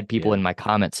I've had people Yeah. in my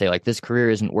comments say like this career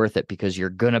isn't worth it because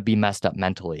you're going to be messed up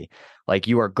mentally. Like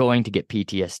you are going to get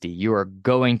PTSD, you are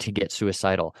going to get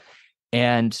suicidal.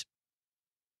 And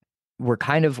we're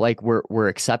kind of like we're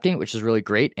accepting it, which is really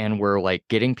great, and we're like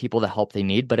getting people the help they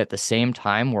need, but at the same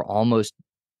time we're almost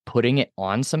putting it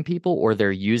on some people, or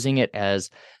they're using it as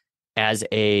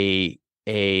a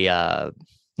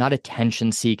not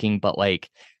attention seeking, but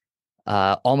like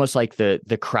almost like the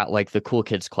crowd, like the cool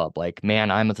kids club, like,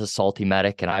 man, I'm the salty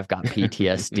medic and I've got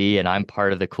PTSD and I'm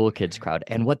part of the cool kids crowd.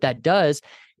 And what that does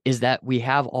is that we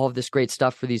have all of this great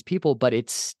stuff for these people, but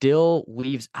it still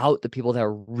leaves out the people that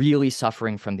are really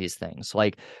suffering from these things.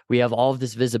 Like we have all of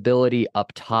this visibility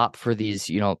up top for these,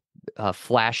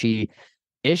 flashy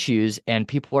issues, and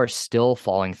people are still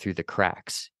falling through the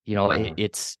cracks.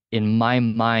 It's in my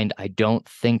mind, I don't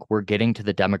think we're getting to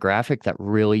the demographic that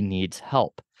really needs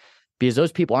help, because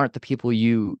those people aren't the people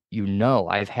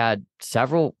I've had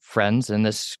several friends in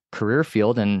this career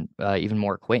field and even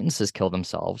more acquaintances kill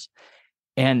themselves,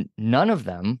 and none of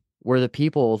them were the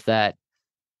people that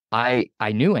I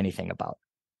knew anything about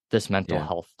this mental Yeah.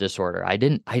 health disorder.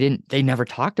 They never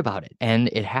talked about it, and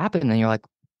it happened, and you're like,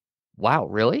 wow,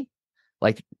 really?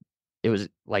 Like it was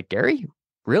like, Gary,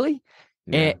 really?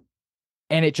 Yeah.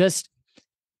 And it just,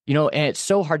 and it's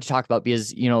so hard to talk about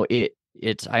because,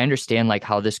 it's I understand like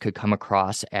how this could come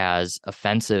across as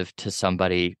offensive to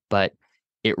somebody, but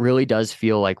it really does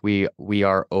feel like we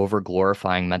are over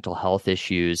glorifying mental health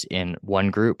issues in one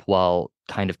group while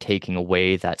kind of taking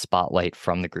away that spotlight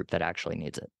from the group that actually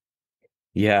needs it.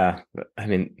 Yeah. I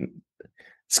mean,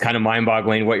 it's kind of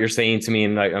mind-boggling what you're saying to me,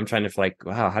 and like I'm trying to like,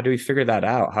 wow, how do we figure that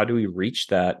out? How do we reach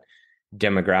that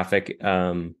demographic?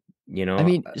 You I know,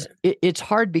 mean, it's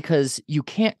hard because you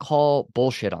can't call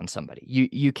bullshit on somebody.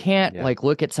 You can't yeah, like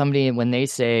look at somebody and when they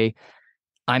say,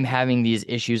 I'm having these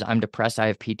issues, I'm depressed, I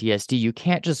have PTSD. You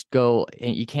can't just go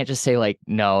and you can't just say like,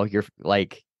 no, you're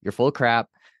full of crap,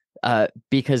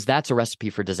 because that's a recipe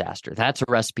for disaster. That's a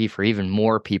recipe for even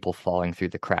more people falling through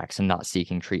the cracks and not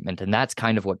seeking treatment. And that's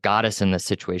kind of what got us in this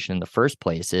situation in the first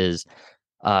place, is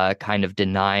kind of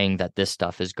denying that this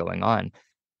stuff is going on.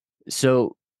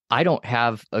 So I don't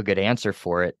have a good answer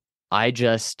for it. I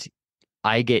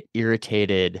get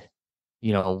irritated,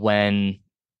 when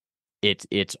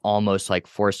it's almost like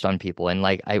forced on people. And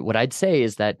like what I'd say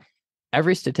is that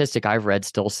every statistic I've read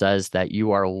still says that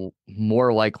you are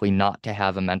more likely not to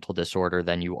have a mental disorder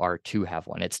than you are to have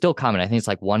one. It's still common. I think it's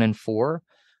like 1 in 4,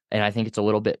 and I think it's a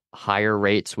little bit higher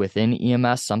rates within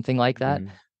EMS, something like that. mhm.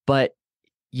 But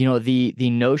the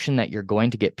notion that you're going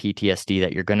to get PTSD,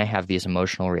 that you're going to have these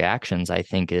emotional reactions, I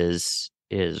think is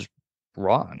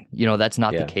wrong. That's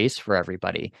not the Yeah, case for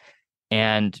everybody.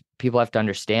 And people have to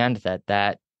understand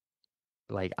that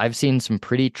like I've seen some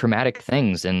pretty traumatic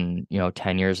things in,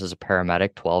 10 years as a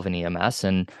paramedic, 12 in EMS,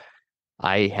 and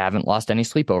I haven't lost any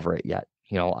sleep over it yet.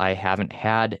 I haven't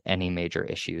had any major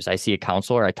issues. I see a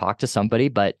counselor, I talk to somebody,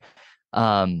 but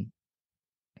um,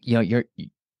 you're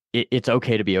it's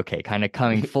okay to be okay. Kind of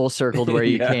coming full circle to where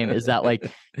you Yeah. came is that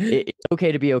like it's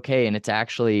okay to be okay, and it's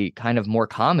actually kind of more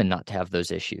common not to have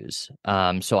those issues.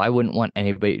 So I wouldn't want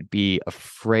anybody to be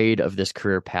afraid of this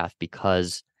career path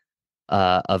because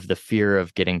of the fear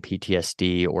of getting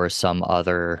PTSD or some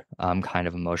other kind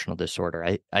of emotional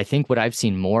disorder. I think what I've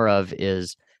seen more of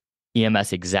is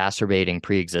EMS exacerbating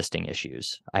pre-existing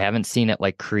issues. I haven't seen it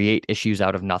like create issues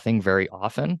out of nothing very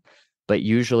often, but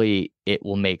usually it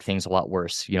will make things a lot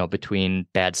worse, between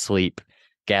bad sleep,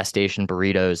 gas station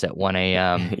burritos at 1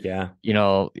 a.m., Yeah.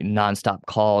 nonstop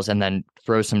calls, and then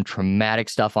throw some traumatic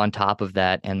stuff on top of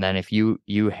that. And then if you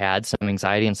had some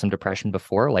anxiety and some depression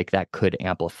before, like that could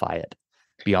amplify it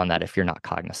beyond that if you're not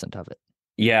cognizant of it.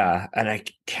 Yeah. And I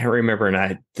can't remember.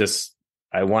 And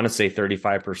I want to say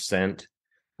 35%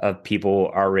 of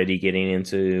people already getting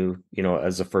into,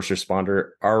 as a first responder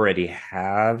already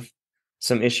have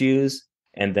some issues.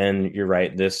 And then you're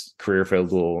right, this career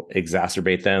field will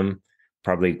exacerbate them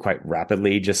probably quite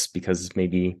rapidly just because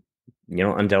maybe,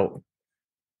 undealt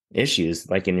issues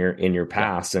like in your Yeah.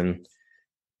 past. And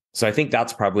so I think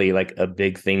that's probably like a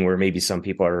big thing where maybe some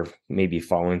people are maybe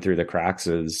falling through the cracks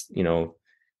is,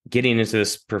 getting into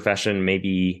this profession,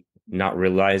 maybe not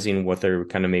realizing what they're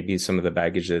kind of maybe some of the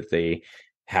baggage that they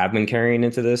have been carrying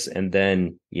into this. And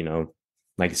then,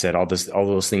 like I said, all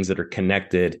those things that are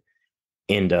connected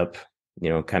end up,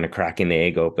 kind of cracking the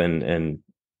egg open and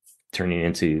turning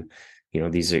into,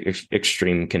 these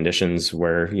extreme conditions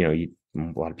where, a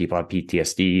lot of people have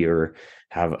PTSD or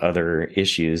have other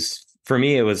issues. For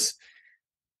me, it was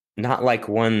not like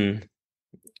one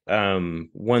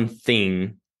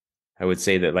thing I would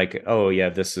say that like, oh yeah,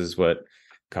 this is what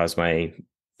caused my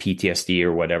PTSD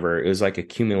or whatever. It was like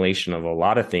accumulation of a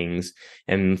lot of things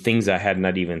and things I had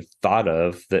not even thought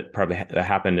of that probably that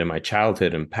happened in my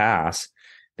childhood and past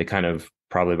that kind of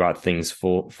probably brought things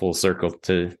full circle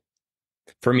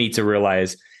for me to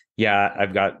realize, yeah,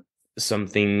 I've got some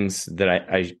things that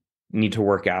I need to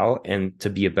work out and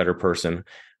to be a better person.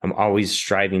 I'm always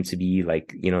striving to be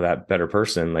like, that better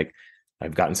person. Like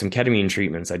I've gotten some ketamine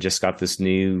treatments. I just got this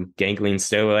new ganglion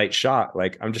steroid shot.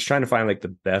 Like I'm just trying to find like the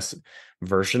best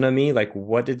version of me. Like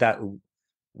what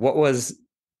was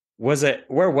it,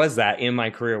 where was that in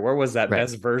my career? Where was that Right.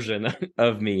 best version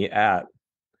of me at?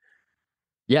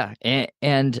 Yeah.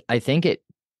 And I think it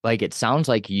sounds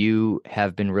like you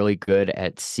have been really good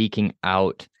at seeking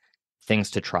out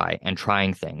things to try and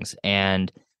trying things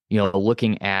and,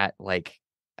 looking at like,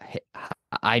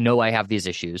 I know I have these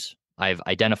issues. I've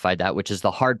identified that, which is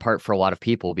the hard part for a lot of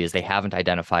people because they haven't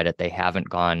identified it. They haven't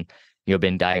gone,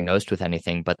 been diagnosed with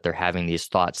anything, but they're having these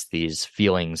thoughts, these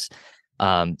feelings,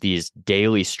 these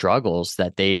daily struggles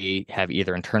that they have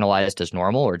either internalized as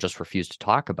normal or just refuse to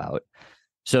talk about.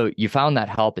 So you found that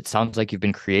help. It sounds like you've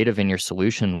been creative in your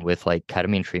solution with like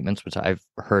ketamine treatments, which I've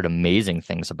heard amazing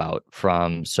things about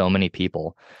from so many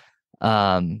people.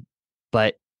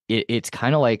 But it's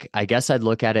kind of like, I guess I'd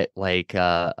look at it like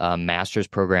a master's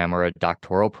program or a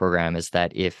doctoral program is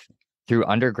that if through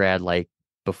undergrad, like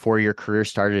before your career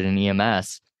started in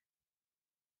EMS,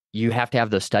 you have to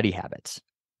have those study habits.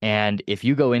 And if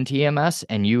you go into EMS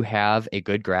and you have a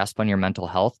good grasp on your mental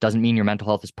health, doesn't mean your mental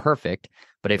health is perfect.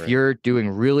 But if Right. you're doing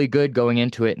really good going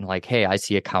into it and like, hey, I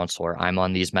see a counselor, I'm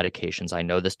on these medications, I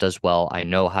know this does well, I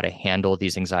know how to handle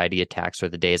these anxiety attacks or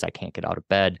the days I can't get out of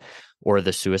bed or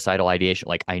the suicidal ideation,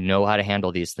 like I know how to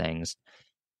handle these things,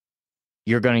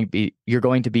 you're going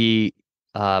to be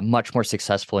much more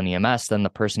successful in EMS than the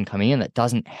person coming in that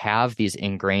doesn't have these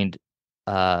ingrained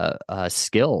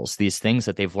skills, these things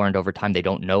that they've learned over time. They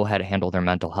don't know how to handle their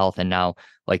mental health. And now,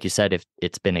 like you said, if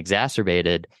it's been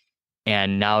exacerbated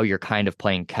and now you're kind of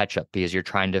playing catch up because you're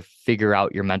trying to figure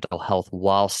out your mental health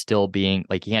while still being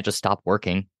like, you can't just stop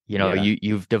working. Yeah.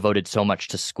 You've devoted so much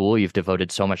to school, you've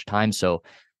devoted so much time. So,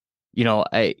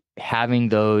 having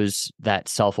that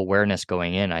self-awareness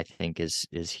going in, I think is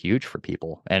huge for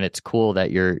people. And it's cool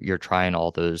that you're trying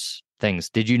all those things.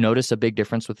 Did you notice a big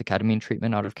difference with the ketamine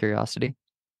treatment out of curiosity?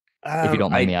 If you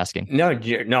don't mind me I asking. no,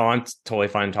 no, I'm totally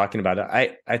fine talking about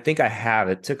it. I think I have.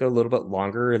 It took a little bit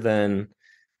longer than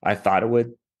I thought it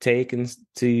would take and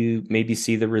to maybe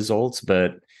see the results,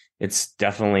 but it's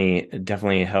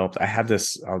definitely helped. I had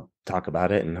this, I'll talk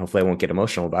about it and hopefully I won't get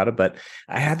emotional about it, but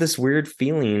I had this weird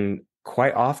feeling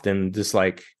quite often, just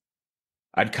like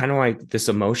I'd kind of like this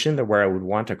emotion that where I would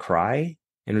want to cry.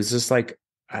 And it was just like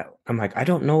I'm like, I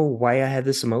don't know why I had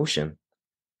this emotion.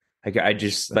 Like I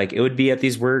just like it would be at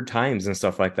these weird times and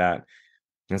stuff like that.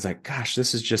 I was like, gosh,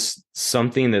 this is just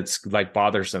something that's like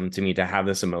bothersome to me to have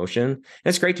this emotion. And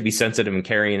it's great to be sensitive and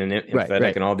caring and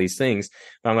empathetic and all these things.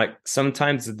 But I'm like,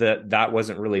 sometimes that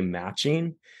wasn't really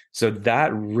matching. So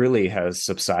that really has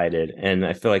subsided. And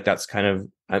I feel like that's kind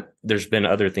of, there's been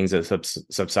other things that have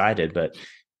subsided, but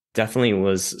definitely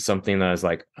was something that I was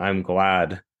like, I'm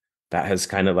glad that has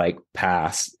kind of like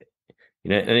passed.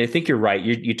 You know, and I think you're right.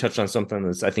 You touched on something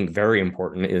that's, I think, very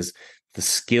important is the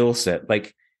skill set.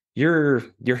 Like your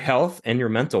health and your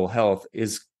mental health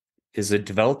is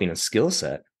developing a skill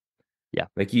set. Yeah.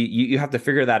 Like you have to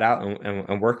figure that out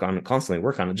and work on it, constantly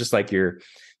work on it. Just like your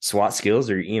SWAT skills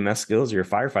or your EMS skills or your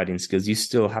firefighting skills, you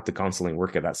still have to constantly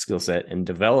work at that skill set, and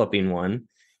developing one,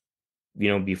 you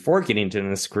know, before getting to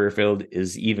this career field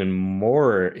is even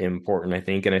more important, I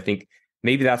think. And I think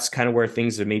maybe that's kind of where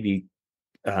things are maybe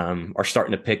are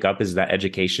starting to pick up, is that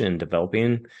education and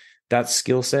developing that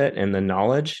skill set and the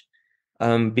knowledge.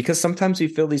 Because sometimes we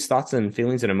feel these thoughts and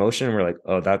feelings and emotion, and we're like,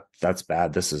 oh, that's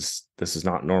bad. This is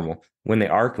not normal, when they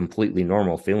are completely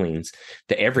normal feelings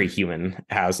that every human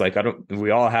has. Like,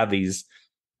 we all have these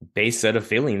base set of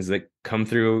feelings that come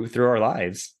through our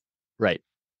lives. Right.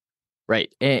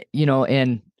 Right. And, you know,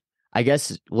 and I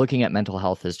guess looking at mental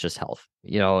health is just health.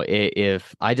 You know,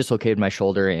 if I dislocated my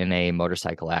shoulder in a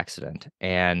motorcycle accident,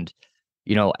 and,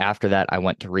 you know, after that, I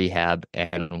went to rehab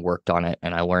and worked on it,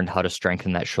 and I learned how to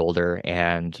strengthen that shoulder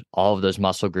and all of those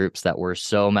muscle groups that were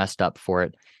so messed up for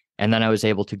it. And then I was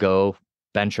able to go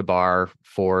bench a bar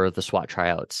for the SWAT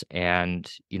tryouts and,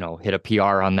 you know, hit a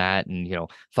PR on that, and, you know,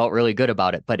 felt really good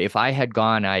about it. But if I had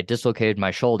gone, I dislocated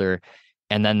my shoulder,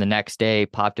 and then the next day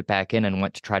popped it back in and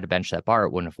went to try to bench that bar,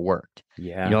 it wouldn't have worked.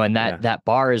 Yeah. You know, and that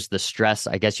bar is the stress.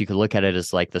 I guess you could look at it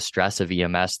as like the stress of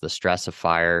EMS, the stress of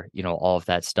fire, you know, all of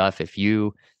that stuff. If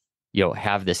you know,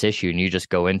 have this issue and you just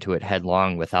go into it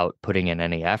headlong without putting in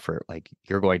any effort, like,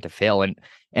 you're going to fail.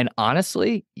 And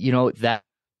honestly, you know, that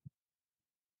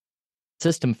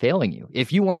system failing you,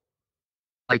 if you want,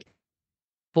 like,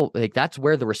 that's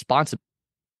where the responsibility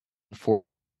for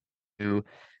you,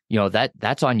 you know,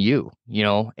 that's on you, you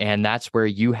know, and that's where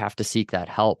you have to seek that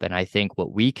help. And I think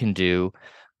what we can do,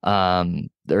 or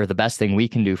the best thing we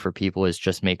can do for people, is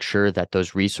just make sure that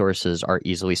those resources are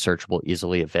easily searchable,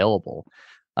 easily available.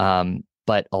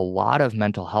 But a lot of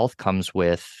mental health comes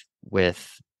with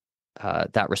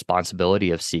that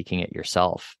responsibility of seeking it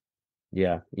yourself.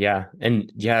 Yeah.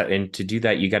 And to do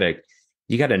that, you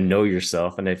gotta know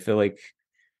yourself. And I feel like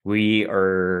we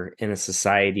are in a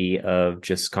society of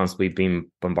just constantly being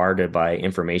bombarded by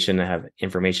information, and have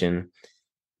information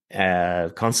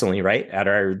constantly right at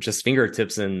our just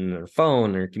fingertips, and our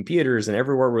phone or computers, and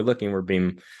everywhere we're looking, we're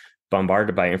being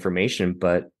bombarded by information.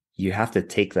 But you have to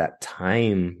take that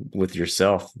time with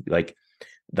yourself, like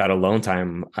that alone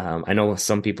time. I know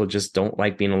some people just don't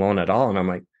like being alone at all, and I'm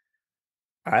like,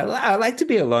 I like to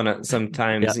be alone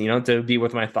sometimes, Yeah. you know, to be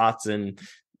with my thoughts, and,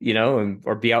 you know,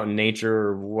 or be out in nature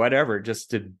or whatever,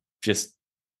 just to just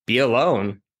be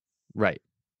alone. Right.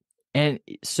 And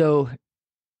so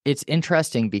it's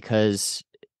interesting because,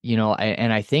 you know,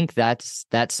 I think that's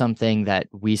something that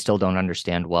we still don't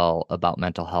understand well about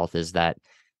mental health, is that,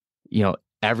 you know,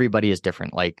 everybody is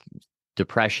different. Like,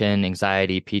 depression,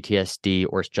 anxiety, PTSD,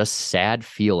 or just sad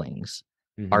feelings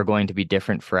are going to be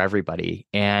different for everybody.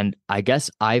 And I guess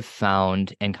I've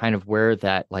found, and kind of where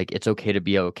that, like, it's okay to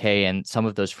be okay, and some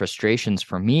of those frustrations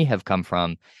for me have come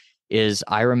from, is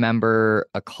I remember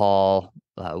a call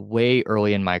way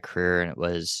early in my career, and it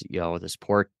was, you know, this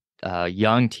poor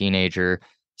young teenager,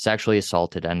 sexually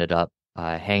assaulted, ended up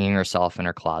hanging herself in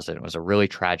her closet. It was a really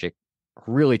tragic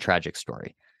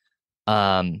story.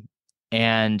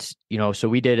 And, you know, so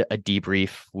we did a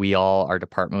debrief. Our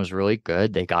department was really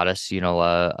good. They got us, you know,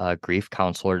 a grief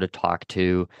counselor to talk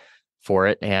to for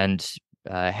it. And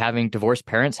having divorced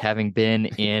parents, having been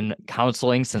in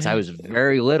counseling since I was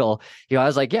very little, you know, I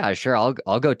was like, yeah, sure,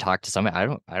 I'll go talk to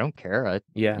somebody. I don't care.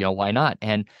 You know, why not?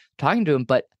 And talking to him.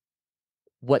 But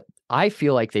what I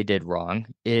feel like they did wrong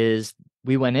is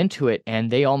we went into it and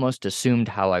they almost assumed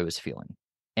how I was feeling,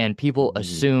 and people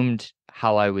assumed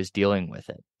how I was dealing with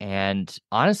it. And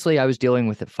honestly, I was dealing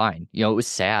with it fine. You know, it was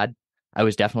sad. I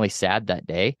was definitely sad that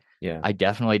day. Yeah. I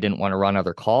definitely didn't want to run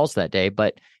other calls that day,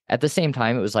 but at the same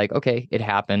time, it was like, okay, it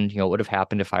happened. You know, it would have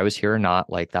happened if I was here or not.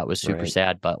 Like, that was super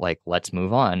sad, but like, let's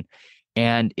move on.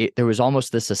 And there was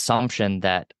almost this assumption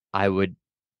that I would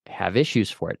have issues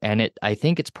for it. And I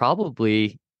think it's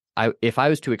probably, if I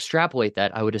was to extrapolate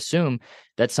that, I would assume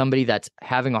that somebody that's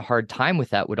having a hard time with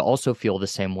that would also feel the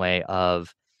same way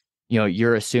of, you know,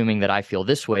 you're assuming that I feel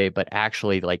this way, but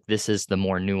actually, like, this is the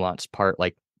more nuanced part.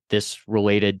 Like, this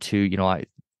related to, you know,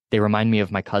 they remind me of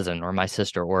my cousin or my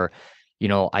sister, or,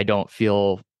 I don't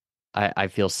feel, I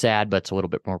feel sad, but it's a little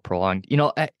bit more prolonged.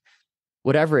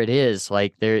 Whatever it is,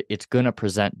 like it's going to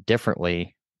present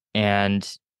differently. And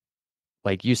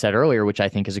like you said earlier, which I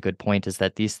think is a good point, is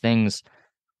that these things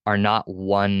are not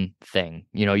one thing.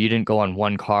 You didn't go on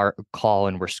one call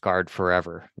and were scarred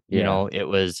forever. Yeah. It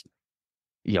was,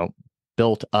 you know,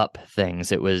 built up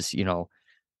things. It was,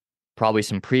 probably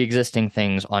some pre-existing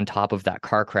things on top of that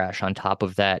car crash, on top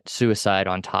of that suicide,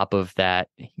 on top of that,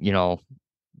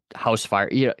 house fire.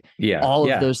 Yeah. All of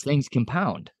Yeah. those things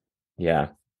compound. Yeah.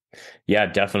 Yeah,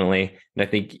 definitely. And I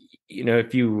think,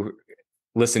 if you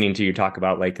listening to you talk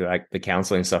about like the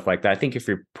counseling stuff like that, I think if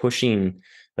you're pushing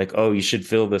like, oh, you should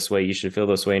feel this way, you should feel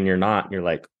this way, and you're not, and you're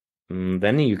like,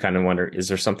 then you kind of wonder, is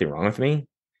there something wrong with me?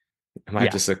 Am I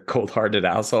Yeah. just a cold-hearted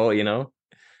asshole?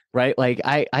 Right. Like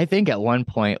I think at one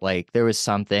point, like there was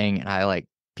something and I like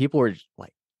people were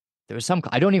like, there was some,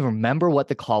 I don't even remember what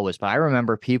the call was, but I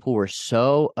remember people were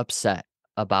so upset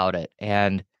about it.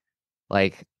 And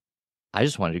like, I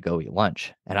just wanted to go eat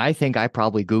lunch. And I think I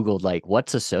probably Googled like,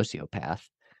 what's a sociopath?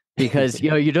 Because,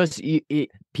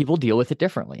 people deal with it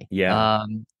differently. Yeah.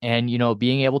 And,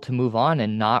 being able to move on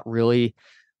and not really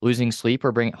losing sleep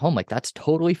or bring it home, like that's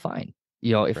totally fine.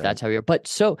 If Right. that's how you're, but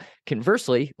so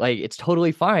conversely, like it's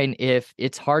totally fine if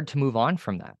it's hard to move on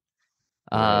from that.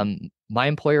 Right. My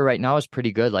employer right now is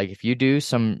pretty good. Like if you do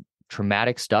some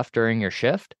traumatic stuff during your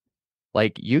shift,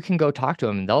 like you can go talk to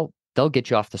them and they'll get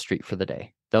you off the street for the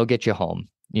day. They'll get you home,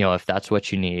 if that's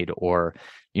what you need, or,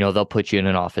 they'll put you in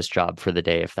an office job for the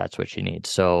day if that's what you need.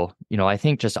 So, I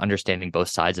think just understanding both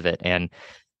sides of it. And,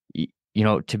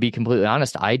 to be completely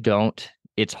honest,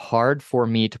 it's hard for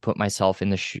me to put myself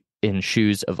in in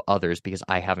shoes of others because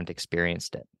I haven't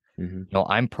experienced it. Mm-hmm.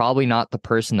 I'm probably not the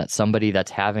person that somebody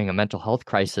that's having a mental health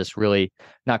crisis really,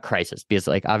 not crisis, because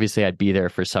like obviously I'd be there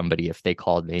for somebody if they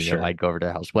called me, Sure. I'd go over to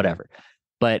their house, whatever.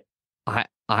 But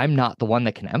I'm not the one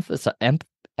that can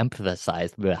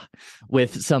empathize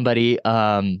with somebody,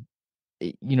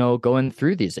 going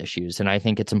through these issues. And I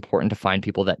think it's important to find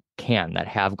people that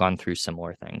have gone through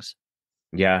similar things.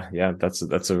 Yeah. Yeah.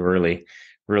 That's a really,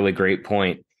 really great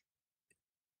point.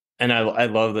 And I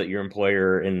love that your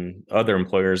employer and other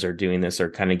employers are doing this,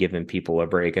 are kind of giving people a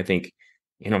break. I think,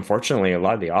 unfortunately, a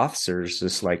lot of the officers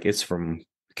just like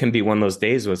can be one of those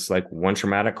days where it's like one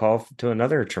traumatic call to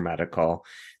another traumatic call.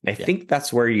 And I Yeah. think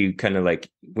that's where you kind of like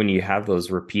when you have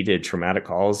those repeated traumatic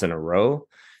calls in a row,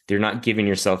 you're not giving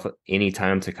yourself any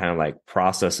time to kind of like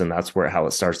process. And that's how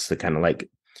it starts to kind of like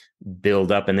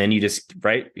build up. And then you just,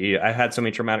 right. I had so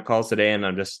many traumatic calls today and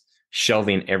I'm just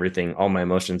shelving everything, all my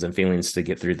emotions and feelings to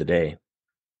get through the day.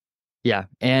 Yeah.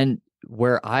 And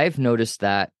where I've noticed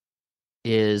that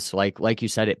is like you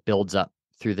said, it builds up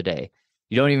through the day.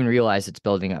 You don't even realize it's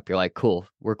building up. You're like, cool,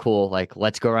 we're cool. Like,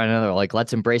 let's go around another, like,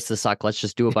 let's embrace the suck. Let's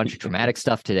just do a bunch of traumatic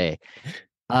stuff today.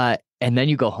 And then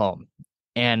you go home.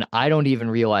 And I don't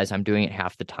even realize I'm doing it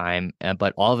half the time.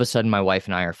 But all of a sudden my wife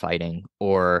and I are fighting,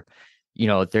 or,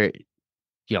 there,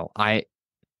 I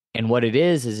and what it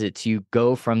is it's you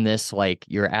go from this, like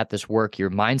you're at this work, your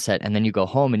mindset, and then you go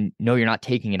home and no, you're not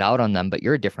taking it out on them, but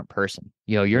you're a different person.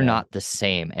 You're Yeah. not the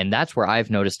same. And that's where I've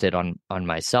noticed it on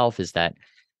myself, is that,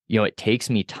 it takes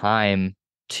me time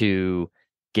to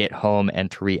get home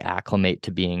and to reacclimate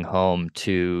to being home,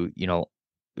 to,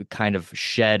 kind of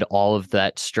shed all of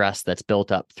that stress that's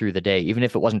built up through the day, even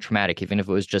if it wasn't traumatic, even if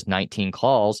it was just 19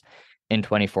 calls in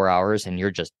 24 hours and you're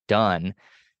just done,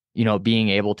 being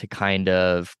able to kind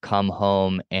of come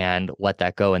home and let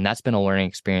that go. And that's been a learning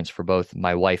experience for both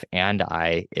my wife and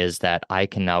I, is that I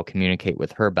can now communicate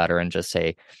with her better and just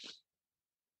say,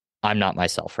 I'm not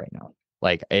myself right now.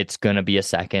 Like it's going to be a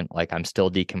second, like I'm still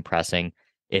decompressing.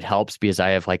 It helps because I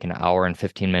have like an hour and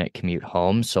 15-minute commute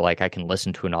home. So like I can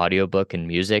listen to an audiobook and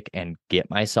music and get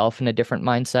myself in a different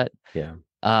mindset. Yeah.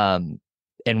 Um,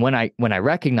 and when I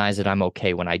recognize it, I'm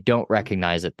okay. When I don't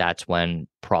recognize it, that's when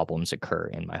problems occur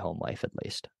in my home life, at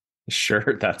least.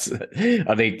 Sure.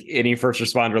 I think any first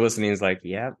responder listening is like,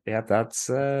 yeah, that's,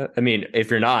 I mean,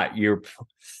 if you're not, you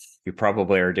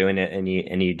probably are doing it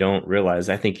and you don't realize.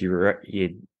 I think you're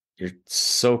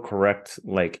so correct.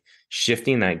 Like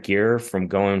shifting that gear from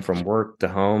going from work to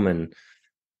home and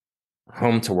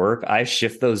home to work. I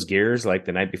shift those gears like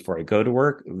the night before I go to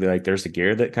work. Like there's a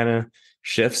gear that kind of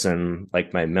shifts, and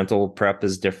like my mental prep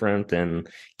is different and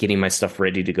getting my stuff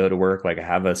ready to go to work. Like I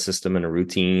have a system and a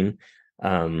routine.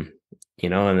 Um,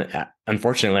 and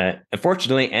unfortunately,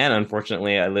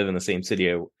 I live in the same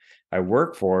city I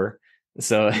work for.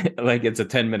 So like it's a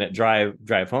 10-minute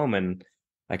drive home, and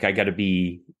like I got to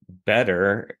be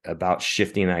better about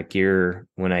shifting that gear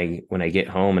when I get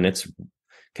home, and it's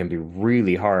can be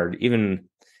really hard. Even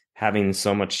having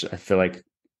so much, I feel like,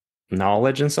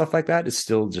 knowledge and stuff like that is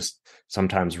still just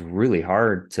sometimes really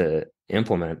hard to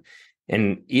implement.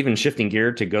 And even shifting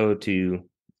gear to go to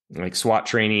like SWAT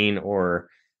training or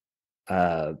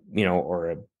or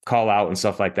a call out and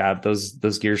stuff like that,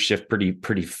 those gears shift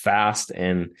pretty fast,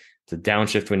 and the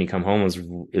downshift when you come home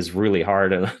is really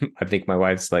hard. And I think my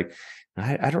wife's like,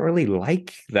 I don't really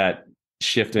like that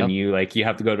shift when Yep. you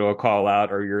have to go to a call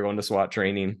out or you're going to SWAT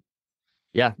training.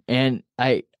 Yeah. And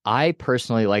I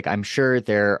personally, like, I'm sure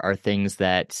there are things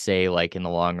that say like in the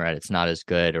long run it's not as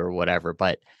good or whatever,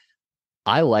 but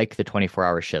I like the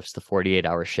 24-hour shifts, the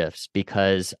 48-hour shifts,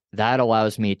 because that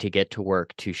allows me to get to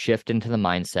work, to shift into the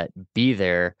mindset, be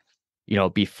there,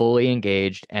 be fully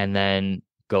engaged, and then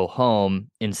go home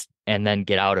and then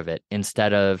get out of it,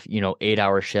 instead of,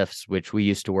 8-hour shifts, which we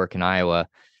used to work in Iowa,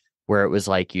 where it was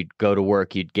like you'd go to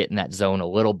work, you'd get in that zone a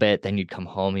little bit, then you'd come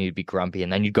home and you'd be grumpy,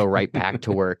 and then you'd go right back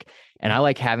to work. And I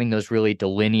like having those really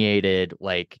delineated,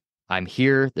 like, I'm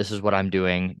here, this is what I'm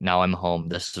doing, now I'm home,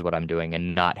 this is what I'm doing,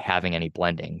 and not having any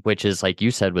blending, which is, like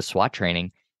you said, with SWAT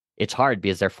training, it's hard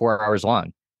because they're 4 hours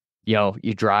long.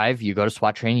 You drive, you go to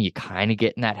SWAT training, you kind of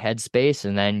get in that headspace,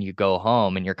 and then you go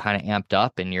home and you're kind of amped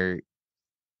up and you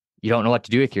don't know what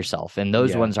to do with yourself. And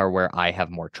those Yeah. ones are where I have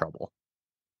more trouble.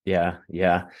 Yeah.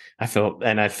 Yeah. I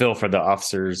feel for the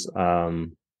officers,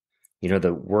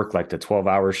 that work like the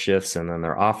 12-hour shifts and then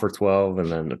they're off for 12 and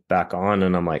then back on.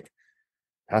 And I'm like,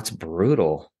 that's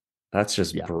brutal. That's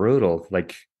just Yeah. brutal.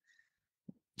 Like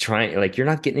you're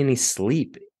not getting any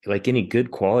sleep, like any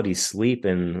good quality sleep.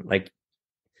 And like,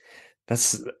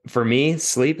 that's for me,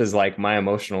 sleep is like my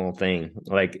emotional thing.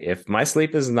 Like if my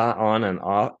sleep is not on and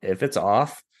off, if it's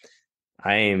off,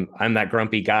 I'm that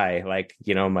grumpy guy. Like,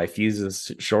 my fuse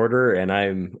is shorter and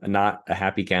I'm not a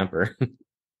happy camper.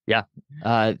 Yeah.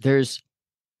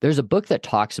 There's a book that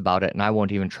talks about it, and I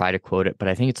won't even try to quote it, but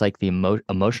I think it's like the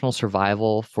emotional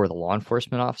survival for the law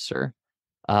enforcement officer.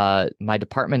 My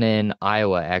department in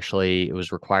Iowa, actually, it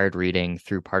was required reading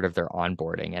through part of their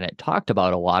onboarding, and it talked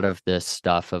about a lot of this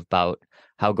stuff about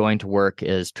how going to work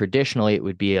is, traditionally it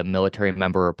would be a military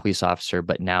member or police officer,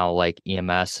 but now, like,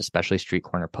 EMS, especially street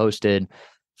corner posted,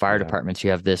 fire Yeah. departments,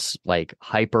 you have this like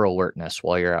hyper alertness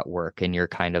while you're at work, and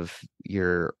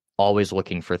you're always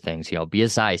looking for things,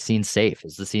 BSI, scene safe.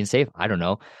 Is the scene safe? I don't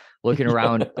know. Looking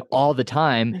around all the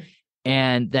time.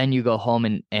 And then you go home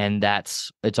and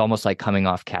it's almost like coming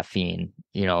off caffeine,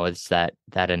 it's that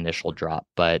initial drop.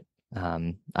 But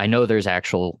I know there's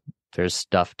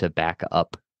stuff to back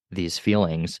up these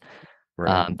feelings,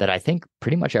 Right. that I think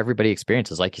pretty much everybody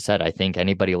experiences. Like you said, I think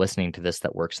anybody listening to this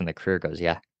that works in the career goes,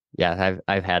 yeah,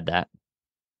 I've had that.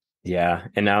 Yeah.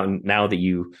 And now that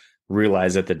you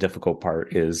realize that the difficult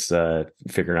part is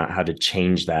figuring out how to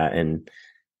change that and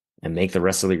make the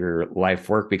rest of your life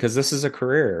work, because this is a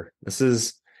career.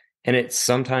 And it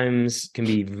sometimes can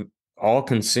be all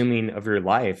consuming of your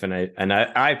life. And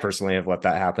I personally have let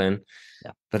that happen.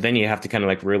 Yeah. But then you have to kind of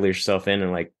like reel yourself in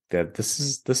and like that this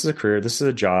is a career, this is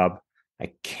a job.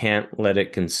 I can't let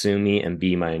it consume me and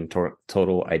be my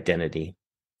total identity.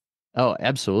 Oh,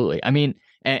 absolutely. I mean,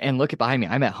 and look at behind me.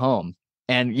 I'm at home.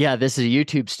 And yeah, this is a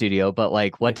YouTube studio, but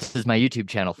like, what does my YouTube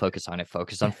channel focus on? It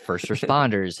focuses on first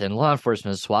responders and law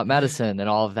enforcement, SWAT medicine, and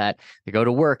all of that. They go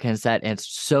to work, and it's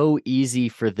so easy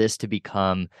for this to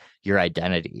become your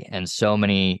identity. And so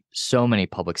many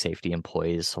public safety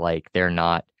employees, like, they're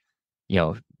not,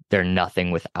 they're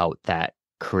nothing without that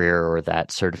career or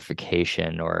that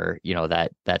certification or,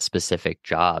 that specific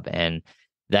job. And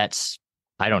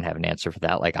I don't have an answer for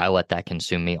that. Like, I let that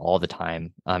consume me all the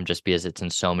time, just because it's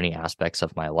in so many aspects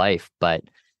of my life. But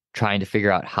trying to figure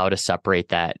out how to separate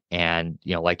that and,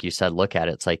 like you said, look at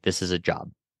it. It's like, this is a job.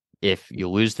 If you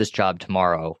lose this job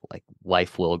tomorrow, like,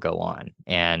 life will go on,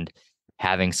 and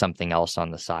having something else on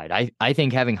the side. I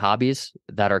think having hobbies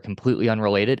that are completely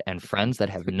unrelated and friends that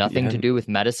have nothing Yeah. to do with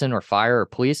medicine or fire or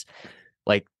police,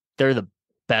 like, they're the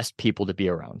best people to be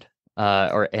around.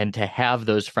 And to have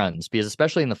those friends, because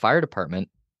especially in the fire department,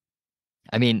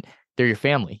 I mean, they're your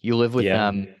family. You live with Yeah.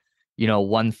 them,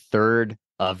 1/3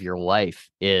 of your life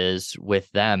is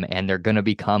with them, and they're going to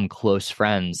become close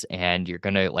friends, and you're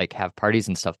going to like have parties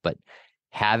and stuff. But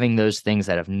having those things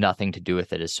that have nothing to do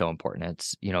with it is so important.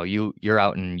 It's, you're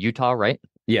out in Utah, right?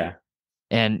 Yeah.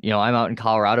 And, I'm out in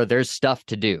Colorado. There's stuff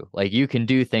to do. Like, you can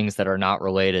do things that are not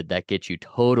related that get you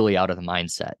totally out of the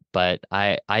mindset. But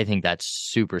I think that's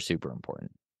super, super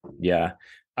important. Yeah.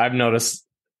 I've noticed,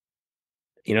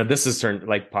 this is turned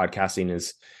like podcasting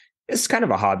is it's kind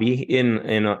of a hobby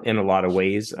in a lot of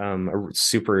ways. I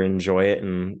super enjoy it.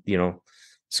 And,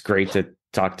 it's great to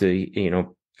talk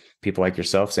to, people like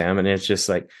yourself, Sam. And it's just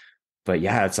like, but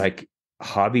yeah, it's like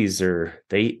hobbies are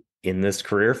they in this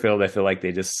career field, I feel like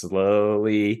they just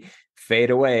slowly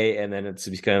fade away, and then it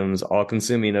becomes all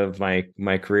consuming of my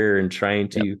career, and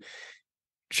Yep.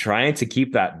 trying to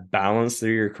keep that balance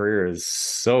through your career is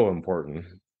so important.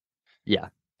 Yeah.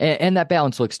 And that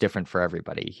balance looks different for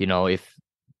everybody. If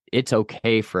it's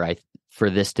okay for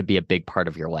this to be a big part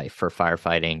of your life, for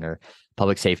firefighting or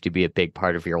public safety to be a big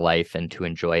part of your life and to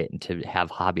enjoy it and to have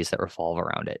hobbies that revolve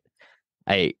around it.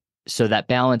 I So that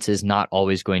balance is not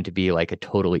always going to be like a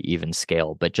totally even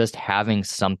scale, but just having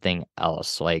something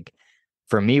else. Like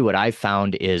for me, what I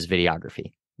found is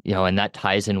videography, and that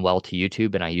ties in well to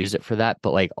YouTube and I use it for that.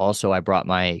 But like also I brought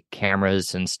my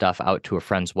cameras and stuff out to a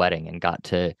friend's wedding and got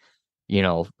to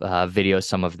video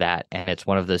some of that. And it's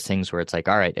one of those things where it's like,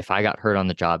 all right, if I got hurt on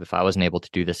the job, if I wasn't able to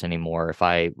do this anymore, if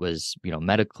I was,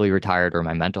 medically retired or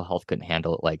my mental health couldn't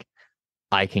handle it, like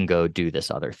I can go do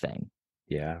this other thing.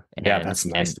 Yeah. Yeah, And that's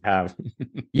nice and to have.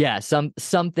 yeah,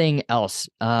 something else.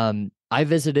 I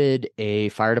visited a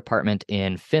fire department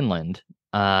in Finland,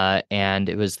 and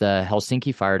it was the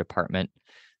Helsinki Fire Department,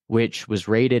 which was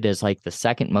rated as like the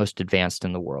second most advanced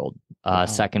in the world, Wow.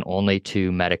 second only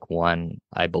to Medic One,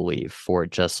 I believe, for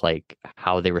just like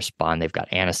how they respond. They've got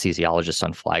anesthesiologists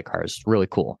on fly cars. Really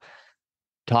cool.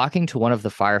 Talking to one of the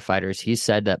firefighters, he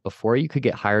said that before you could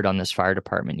get hired on this fire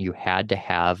department, you had to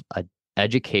have a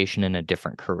education in a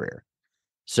different career.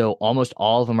 So almost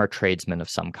all of them are tradesmen of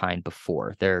some kind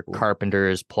before. They're Cool.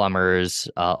 carpenters, plumbers,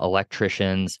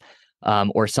 electricians,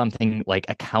 or something like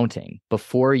accounting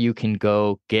before you can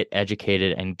go get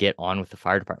educated and get on with the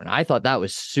fire department. I thought that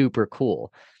was super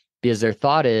cool because their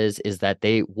thought is that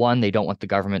they don't want the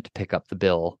government to pick up the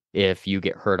bill if you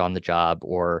get hurt on the job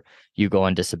or you go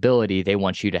on disability. They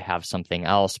want you to have something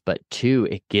else. But two,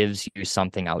 it gives you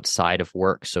something outside of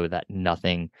work so that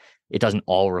it doesn't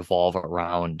all revolve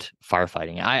around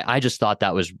firefighting. I just thought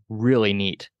that was really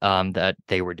neat, that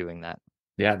they were doing that.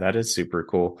 Yeah, that is super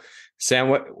cool. Sam,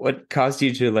 what caused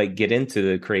you to like get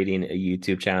into creating a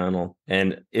YouTube channel?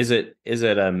 And is it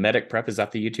a Medic Prep? Is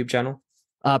that the YouTube channel?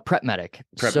 Prep medic.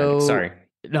 Prep Medic, So sorry.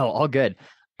 no, all good.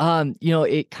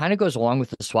 It kind of goes along with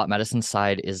the SWAT medicine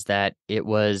side is that it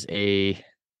was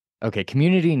okay,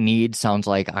 community need sounds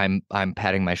like I'm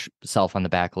patting myself on the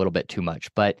back a little bit too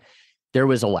much, but there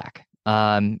was a lack.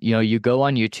 You go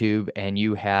on YouTube and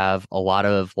you have a lot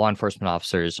of law enforcement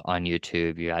officers on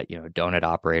YouTube. You got, Donut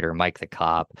Operator, Mike the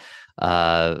Cop,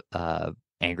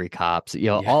 Angry Cops,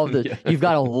 Yeah, all of yeah. you've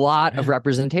got a lot of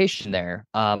representation there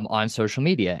on social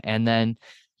media. And then,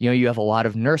 you have a lot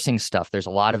of nursing stuff. There's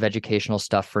a lot of educational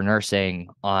stuff for nursing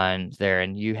on there.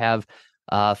 And you have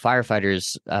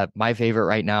firefighters. My favorite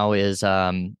right now is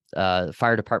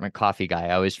fire department coffee guy.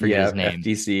 I always forget Yeah, his name.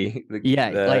 FDC, Yeah,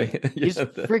 like yeah, he's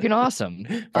freaking awesome.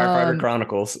 Firefighter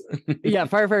Chronicles. Yeah,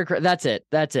 firefighter. That's it.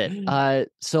 That's it.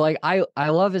 So like I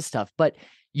love his stuff, but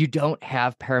you don't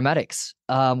have paramedics.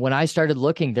 When I started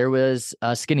looking, there was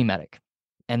a skinny medic,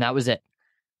 and that was it.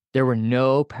 There were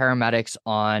no paramedics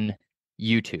on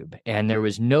YouTube, and there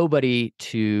was nobody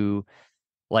to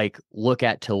like look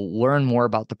at to learn more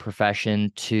about the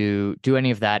profession, to do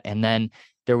any of that. And then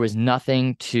there was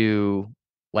nothing to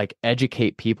like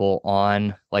educate people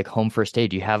on like home first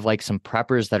aid. You have like some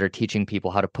preppers that are teaching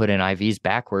people how to put in IVs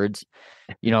backwards,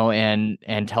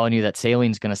 and telling you that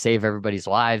saline's going to save everybody's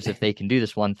lives if they can do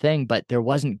this one thing, but there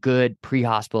wasn't good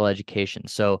pre-hospital education.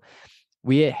 So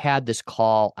we had this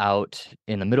call out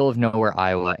in the middle of nowhere,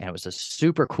 Iowa, and it was a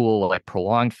super cool, like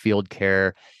prolonged field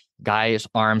care. Guy's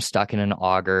arm stuck in an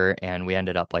auger, and we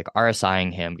ended up like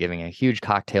RSIing him, giving a huge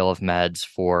cocktail of meds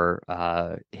for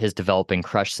his developing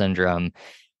crush syndrome,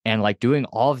 and like doing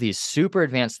all of these super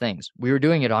advanced things. We were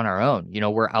doing it on our own.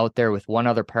 We're out there with one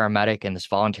other paramedic and this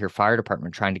volunteer fire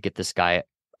department trying to get this guy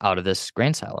out of this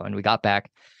grain silo. And we got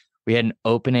back, we had an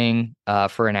opening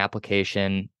for an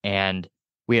application, and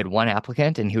we had one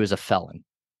applicant, and he was a felon,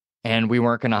 and we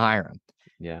weren't going to hire him.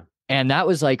 Yeah. And that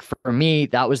was like, for me,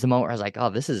 that was the moment where I was like, oh,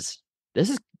 this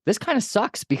kind of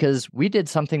sucks because we did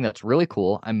something that's really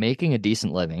cool. I'm making a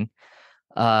decent living.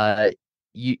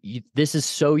 This is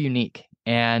so unique.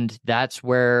 And that's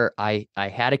where I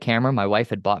had a camera. My wife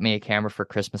had bought me a camera for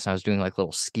Christmas. And I was doing like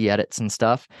little ski edits and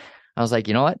stuff. I was like,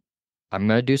 you know what? I'm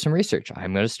going to do some research.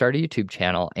 I'm going to start a YouTube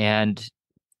channel, and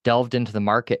delved into the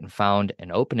market and found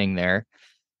an opening there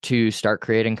to start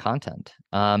creating content.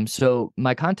 So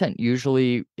my content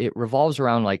usually it revolves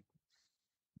around like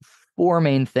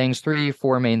three,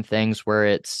 four main things where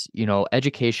it's,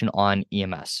 education on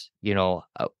EMS,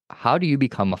 how do you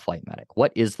become a flight medic?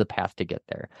 What is the path to get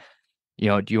there? Do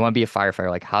you want to be a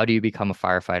firefighter? Like, how do you become a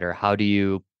firefighter? How do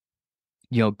you,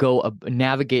 go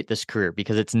navigate this career?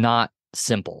 Because it's not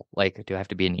simple. Like, do I have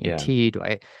to be an Yeah. EMT? Do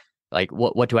I like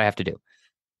what do I have to do?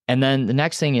 And then the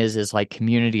next thing is like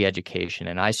community education.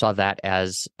 And I saw that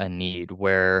as a need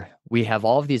where we have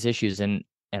all of these issues. And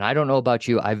I don't know about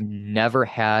you, I've never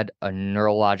had a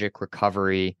neurologic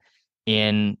recovery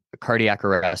in cardiac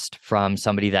arrest from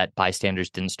somebody that bystanders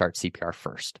didn't start CPR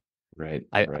first. Right.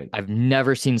 I've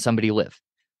never seen somebody live.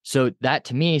 So that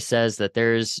to me says that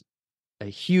there's a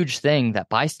huge thing that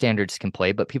bystanders can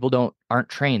play, but people aren't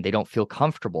trained. They don't feel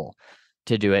comfortable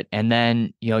to do it. And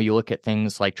then, you look at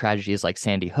things like tragedies like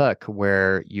Sandy Hook,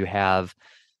 where you have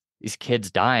these kids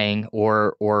dying,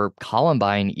 or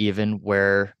Columbine even,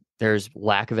 where there's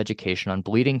lack of education on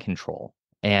bleeding control.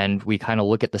 And we kind of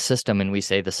look at the system and we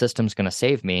say the system's going to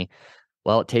save me.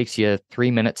 Well, it takes you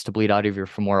 3 minutes to bleed out of your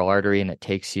femoral artery, and it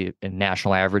takes you a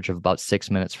national average of about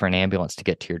 6 minutes for an ambulance to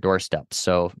get to your doorstep.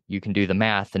 So you can do the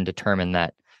math and determine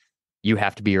that you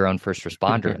have to be your own first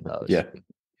responder in those. Yeah.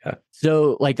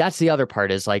 So like that's the other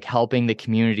part, is like helping the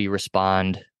community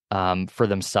respond for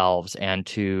themselves, and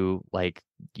to like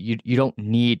you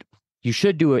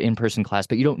should do an in-person class,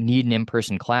 but you don't need an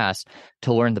in-person class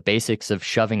to learn the basics of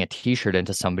shoving a t-shirt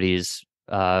into somebody's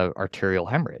arterial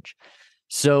hemorrhage.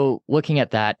 So looking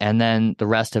at that, and then the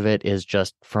rest of it is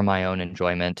just for my own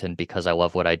enjoyment, and because I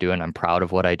love what I do and I'm proud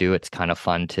of what I do, it's kind of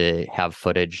fun to have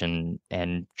footage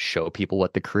and show people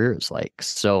what the career is like.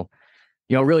 So,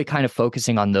 really kind of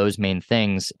focusing on those main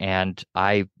things. And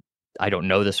I don't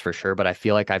know this for sure, but I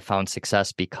feel like I found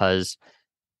success because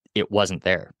it wasn't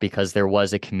there, because there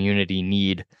was a community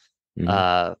need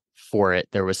for it.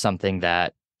 There was something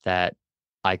that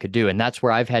I could do. And that's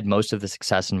where I've had most of the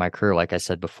success in my career. Like I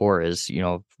said before, is,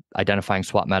 identifying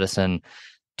SWAT medicine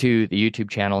to the YouTube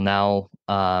channel. Now,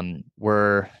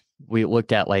 we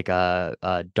looked at like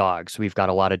dogs. We've got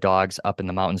a lot of dogs up in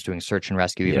the mountains doing search and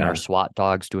rescue, even our SWAT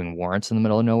dogs doing warrants in the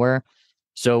middle of nowhere.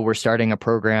 So we're starting a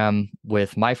program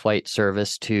with My Flight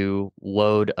service to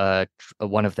load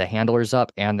one of the handlers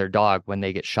up and their dog when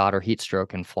they get shot or heat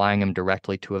stroke, and flying them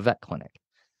directly to a vet clinic.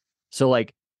 So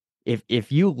like,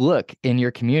 if you look in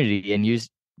your community and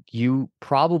you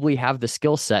probably have the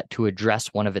skill set to address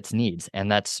one of its needs.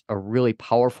 And that's a really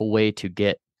powerful way to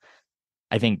get,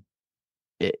 I think,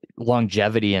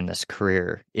 longevity in this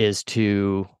career, is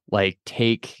to like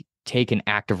take an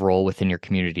active role within your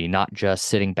community, not just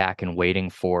sitting back and waiting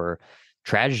for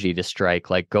tragedy to strike,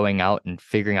 like going out and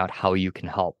figuring out how you can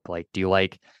help. Like, do you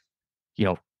like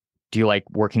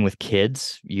working with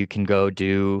kids? You can go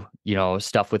do,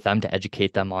 stuff with them to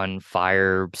educate them on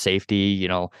fire safety.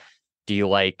 Do you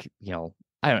like,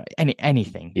 I don't know,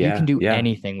 anything. You can do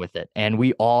anything with it. And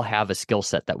we all have a skill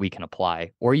set that we can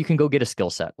apply, or you can go get a skill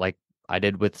set like I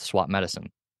did with SWAT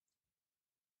medicine.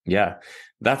 Yeah,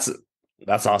 that's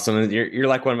awesome. And you're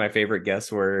like one of my favorite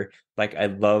guests, where like I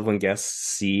love when guests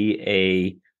see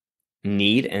a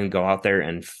need and go out there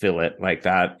and fill it. Like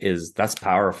that's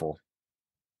powerful.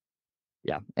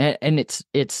 Yeah. And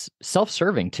it's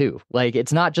self-serving too. Like,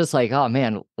 it's not just like, oh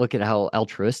man, look at how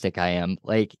altruistic I am.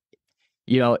 Like,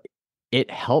 it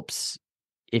helps.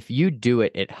 If you do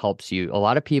it, it helps you. A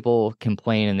lot of people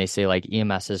complain and they say like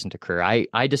EMS isn't a career.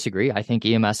 I disagree. I think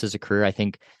EMS is a career. I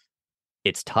think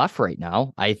it's tough right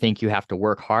now. I think you have to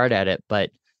work hard at it, but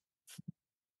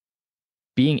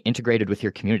being integrated with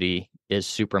your community is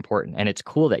super important. And it's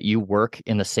cool that you work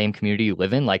in the same community you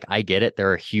live in. Like, I get it.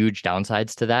 There are huge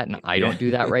downsides to that, and I don't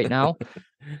do that right now.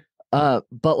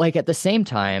 But like at the same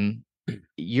time,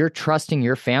 you're trusting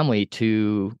your family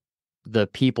to the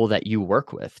people that you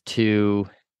work with, to,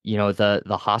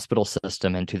 the hospital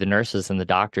system, and to the nurses and the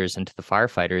doctors and to the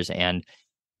firefighters, and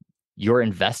you're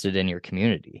invested in your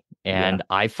community. And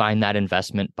I find that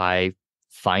investment by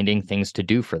finding things to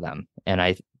do for them. And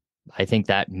I think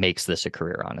that makes this a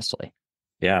career, honestly.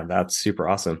 Yeah, that's super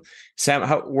awesome. Sam,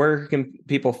 where can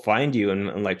people find you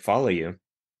and like follow you?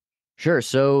 Sure.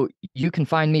 So you can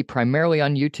find me primarily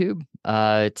on YouTube.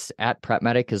 It's at Prep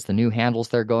Medic is the new handles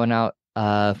they're going out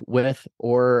with,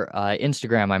 or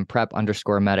Instagram. I'm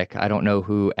prep_medic. I don't know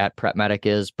who at Prep Medic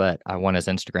is, but I want his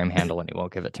Instagram handle and he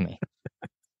won't give it to me.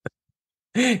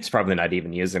 He's probably not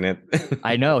even using it.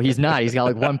 I know he's not. He's got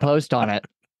like one post on it.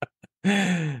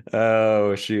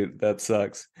 Oh, shoot. That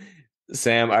sucks.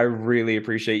 Sam, I really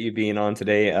appreciate you being on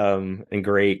today. And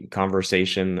great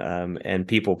conversation. And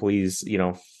people, please,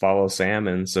 follow Sam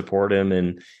and support him.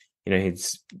 And,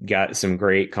 he's got some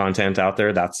great content out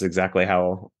there. That's exactly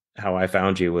how I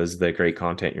found you, was the great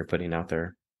content you're putting out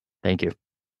there. Thank you.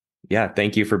 Yeah.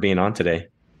 Thank you for being on today.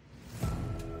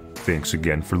 Thanks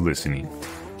again for listening.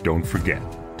 Don't forget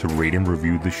to rate and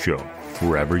review the show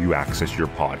wherever you access your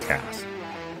podcast.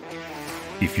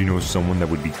 If you know someone that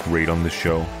would be great on the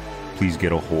show, please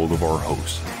get a hold of our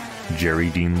host,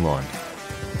 Jerry Dean Lund,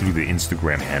 through the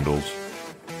Instagram handles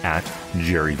at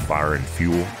Jerry Fire and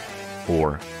Fuel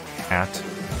or at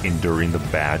Enduring the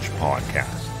Badge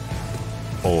Podcast.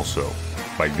 Also,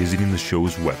 by visiting the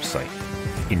show's website,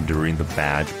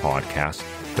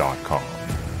 EnduringTheBadgePodcast.com,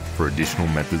 for additional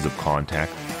methods of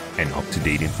contact and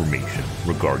up-to-date information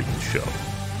regarding the show.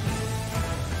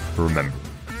 Remember,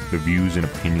 the views and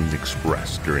opinions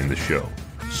expressed during the show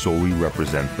solely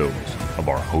represent those of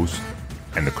our host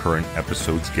and the current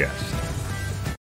episode's guest,